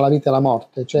siamo tra la vita e la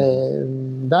morte, cioè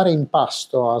dare in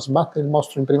pasto a sbattere il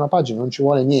mostro in prima pagina non ci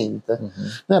vuole niente.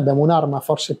 Noi abbiamo un'arma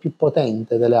forse più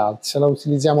potente delle altre, se la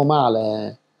utilizziamo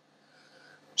male,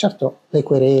 certo le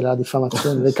querele, la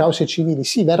diffamazione, le cause civili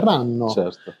sì verranno,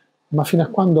 certo. ma fino a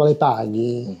quando le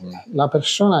paghi, la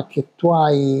persona che tu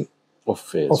hai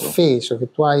offeso,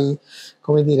 che tu hai,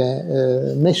 come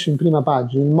dire, messo in prima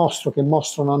pagina, il mostro che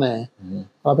mostro non è,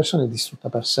 la persona è distrutta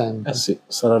per sempre. Sì,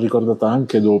 sarà ricordata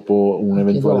anche dopo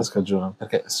un'eventuale scagione,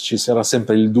 perché ci sarà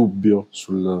sempre il dubbio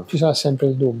Ci sarà sempre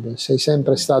il dubbio, sei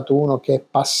sempre stato uno che è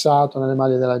passato nelle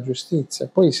maglie della giustizia,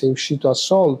 poi sei uscito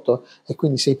assolto e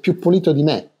quindi sei più pulito di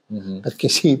me, perché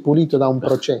sei pulito da un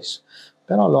processo.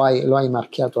 Però lo hai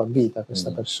marchiato a vita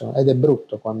questa persona, ed è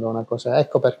brutto quando una cosa...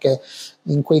 Ecco perché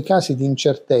in quei casi di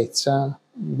incertezza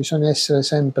bisogna essere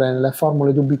sempre, nelle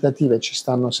formule dubitative ci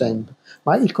stanno sempre,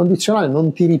 ma il condizionale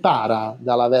non ti ripara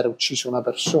dall'aver ucciso una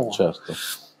persona. Certo.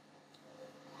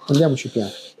 Andiamoci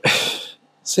piano.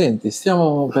 Senti,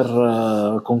 stiamo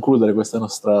per concludere questa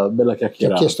nostra bella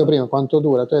chiacchierata. Ti ho chiesto prima quanto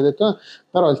dura, tu hai detto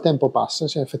però il tempo passa,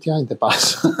 sì, effettivamente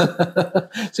passa.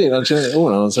 Sì, uno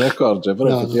non se ne accorge,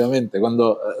 però effettivamente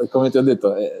quando, come ti ho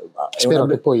detto, spero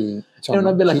che poi è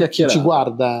una bella chiacchierata. Chi ci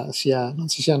guarda non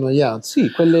si sia annoiato.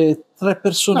 Sì, quelle 3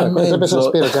 persone e mezzo.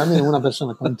 Spero che almeno una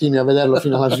persona continui a vederlo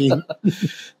fino alla fine.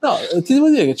 No, ti devo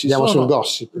dire che Andiamo sul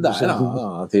gossip. Dai,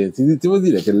 no, ti devo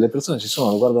dire che le persone ci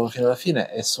sono, lo guardano fino alla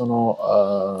fine e sono...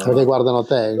 Perché guardano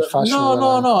te, il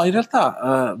fascino. No, in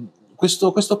realtà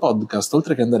questo podcast,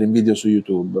 oltre che andare in video su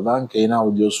YouTube, va anche in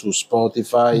audio su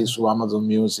Spotify, su Amazon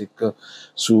Music,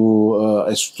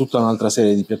 e su tutta un'altra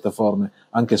serie di piattaforme,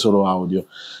 anche solo audio.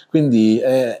 Quindi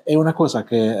è una cosa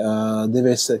che deve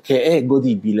essere, che è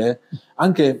godibile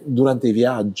anche durante i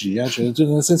viaggi, cioè,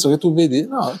 nel senso che tu vedi,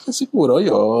 no, è sicuro,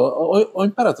 io ho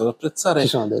imparato ad apprezzare. Ci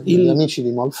sono degli amici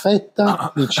di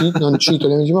Molfetta, non cito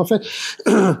gli amici di Molfetta,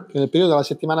 che nel periodo della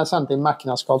settimana santa in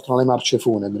macchina ascoltano le marce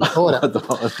funebri. Ora,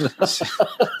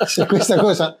 se questa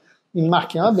cosa in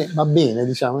macchina va bene,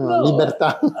 diciamo,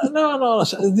 libertà. No,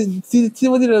 ti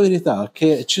devo dire la verità,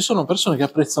 che ci sono persone che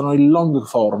apprezzano il long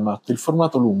format, il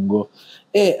formato lungo,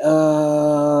 e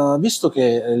visto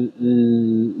che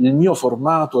il mio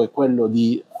formato è quello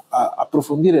di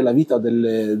approfondire la vita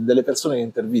delle persone che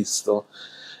intervisto,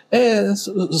 e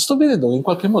sto vedendo che in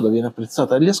qualche modo viene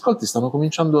apprezzata e gli ascolti stanno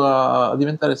cominciando a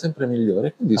diventare sempre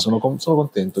migliori, quindi sono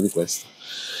contento di questo.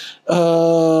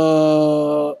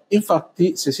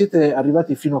 Infatti, se siete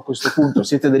arrivati fino a questo punto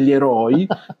siete degli eroi,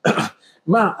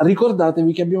 ma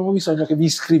ricordatevi che abbiamo bisogno che vi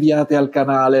iscriviate al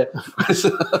canale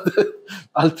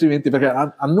altrimenti, perché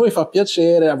a noi fa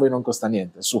piacere, a voi non costa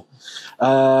niente. Su.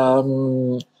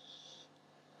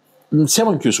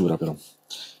 Siamo in chiusura però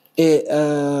e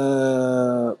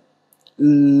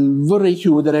vorrei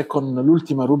chiudere con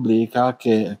l'ultima rubrica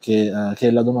che è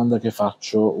la domanda che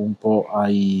faccio un po' a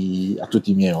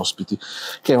tutti i miei ospiti,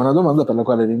 che è una domanda per la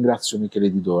quale ringrazio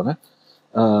Michele Didone.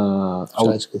 No,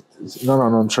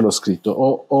 non ce l'ho scritto.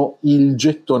 Ho il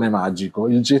gettone magico,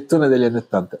 il gettone degli anni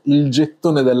 80, il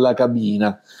gettone della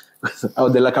cabina o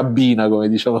della cabina, come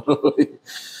diciamo noi.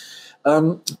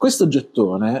 Questo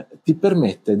gettone ti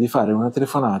permette di fare una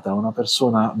telefonata a una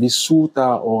persona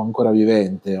vissuta o ancora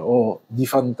vivente o di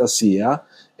fantasia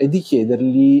e di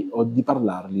chiedergli o di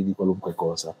parlargli di qualunque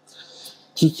cosa.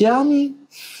 Chi chiami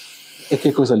e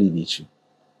che cosa gli dici?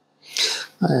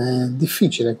 È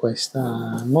difficile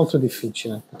questa, molto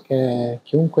difficile, perché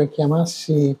chiunque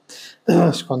chiamassi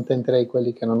scontenterei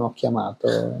quelli che non ho chiamato.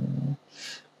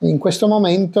 In questo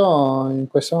momento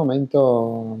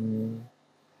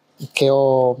che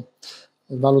ho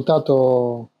valutato,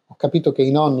 ho capito che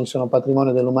i nonni sono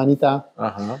patrimonio dell'umanità,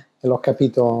 e l'ho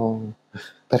capito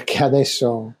perché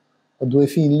adesso ho 2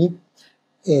 figli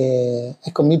e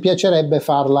ecco, mi piacerebbe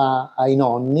farla ai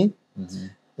nonni,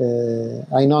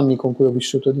 ai nonni con cui ho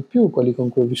vissuto di più, quelli con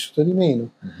cui ho vissuto di meno,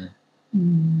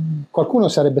 Qualcuno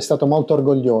sarebbe stato molto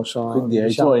orgoglioso. Quindi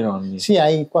ai tuoi nonni? Sì,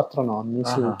 ai 4 nonni,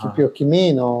 sì, chi più o chi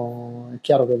meno. È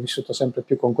chiaro che ho vissuto sempre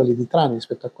più con quelli di Trani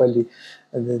rispetto a quelli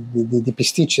di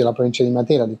Pisticci, della provincia di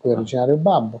Matera, di cui è originario il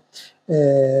babbo.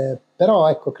 Però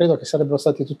ecco, credo che sarebbero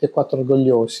stati tutti e 4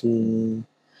 orgogliosi.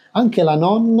 Anche la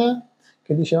nonna,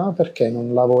 che diceva: ma perché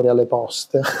non lavori alle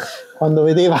poste? Quando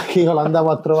vedeva che io l'andavo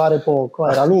a trovare poco,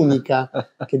 era l'unica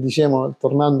che, diciamo,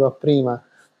 tornando a prima,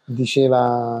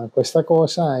 diceva questa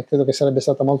cosa, e credo che sarebbe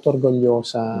stata molto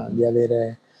orgogliosa di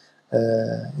avere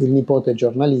il nipote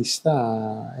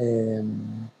giornalista.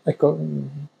 Ecco,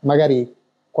 magari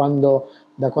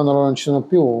da quando loro non ci sono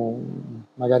più,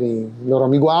 magari loro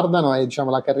mi guardano e,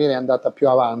 diciamo, la carriera è andata più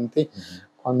avanti.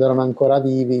 Quando erano ancora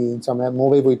vivi, insomma,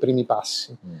 muovevo i primi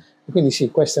passi. Quindi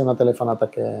sì, questa è una telefonata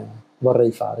che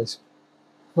vorrei fare. Sì.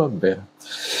 Va bene,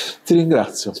 ti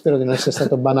ringrazio. Spero di non essere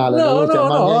stato banale,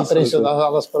 ma mi hai preso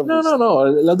dalla sprovvista.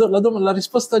 No, la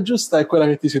risposta giusta è quella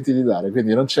che ti senti di dare,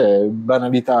 quindi non c'è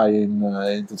banalità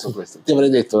in tutto questo. Ti avrei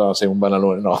detto: no, sei un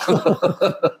banalone, no.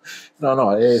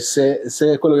 No, se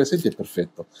è quello che senti è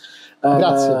perfetto.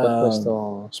 Grazie per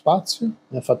questo spazio,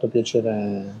 mi ha fatto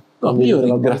piacere. No, io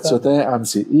ringrazio te,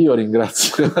 anzi io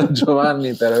ringrazio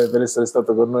Giovanni per essere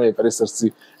stato con noi e per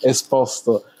essersi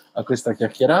esposto a questa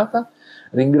chiacchierata.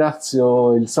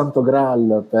 Ringrazio il Santo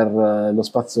Graal per lo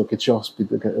spazio che ci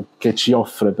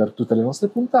offre per tutte le nostre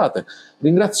puntate.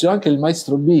 Ringrazio anche il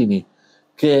maestro Bini,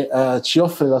 che ci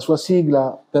offre la sua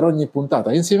sigla per ogni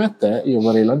puntata. Insieme a te io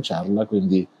vorrei lanciarla,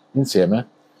 quindi insieme.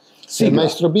 Sigla. Il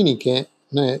maestro Bini, per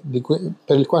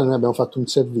il quale noi abbiamo fatto un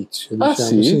servizio, diciamo.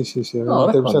 Sì, abbiamo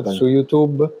intervistato su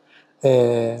YouTube,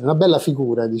 una bella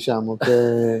figura, diciamo,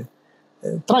 che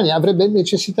Trani avrebbe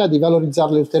necessità di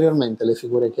valorizzarle ulteriormente, le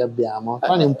figure che abbiamo.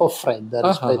 Trani è un po' fredda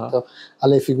rispetto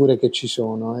alle figure che ci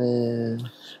sono.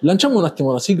 Lanciamo un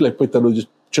attimo la sigla e poi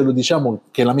ce lo diciamo,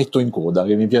 che la metto in coda,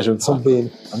 che mi piace un sacco.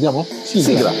 Bene. Andiamo?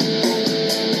 Sigla.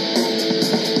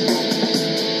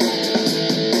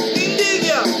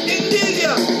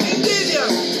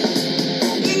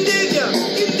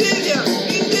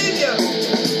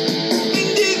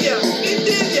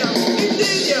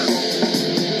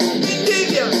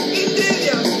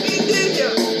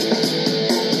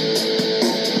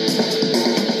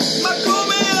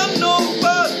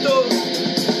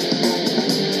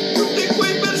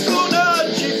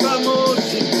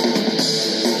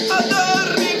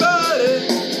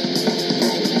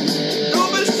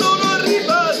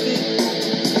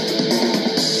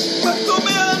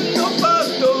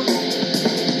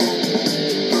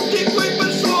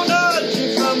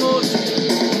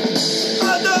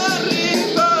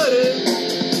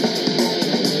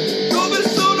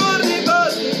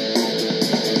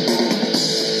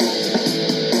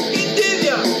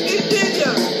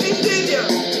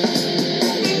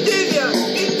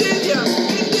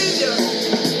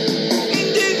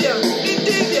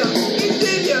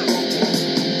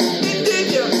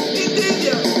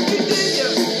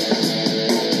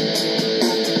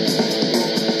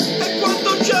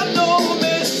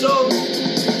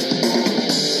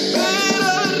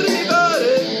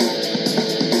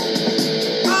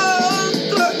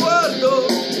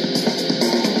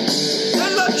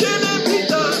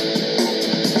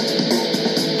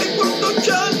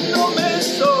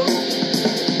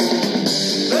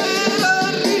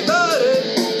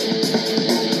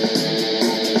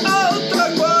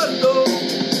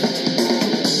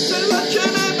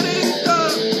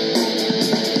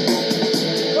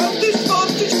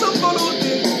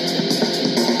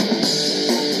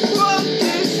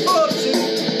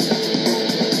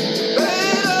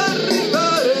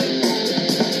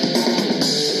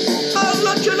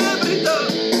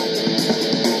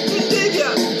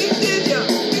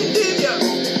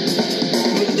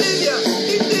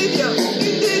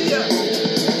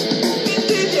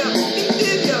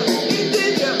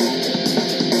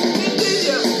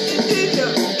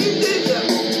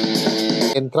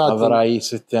 Avrai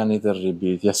 7 anni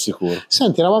terribili, ti assicuro.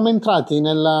 Senti, eravamo entrati in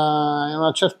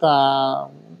una certa,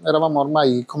 eravamo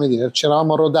ormai, come dire, ci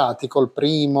eravamo rodati col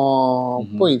primo,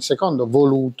 poi il secondo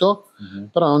voluto,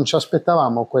 però non ci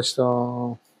aspettavamo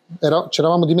questo, ci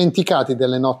eravamo dimenticati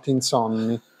delle notti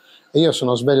insonni, e io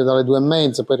sono sveglio dalle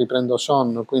 2:30, poi riprendo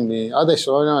sonno, quindi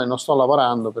adesso non sto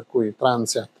lavorando, per cui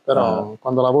transiat, però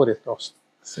quando lavori è tosto.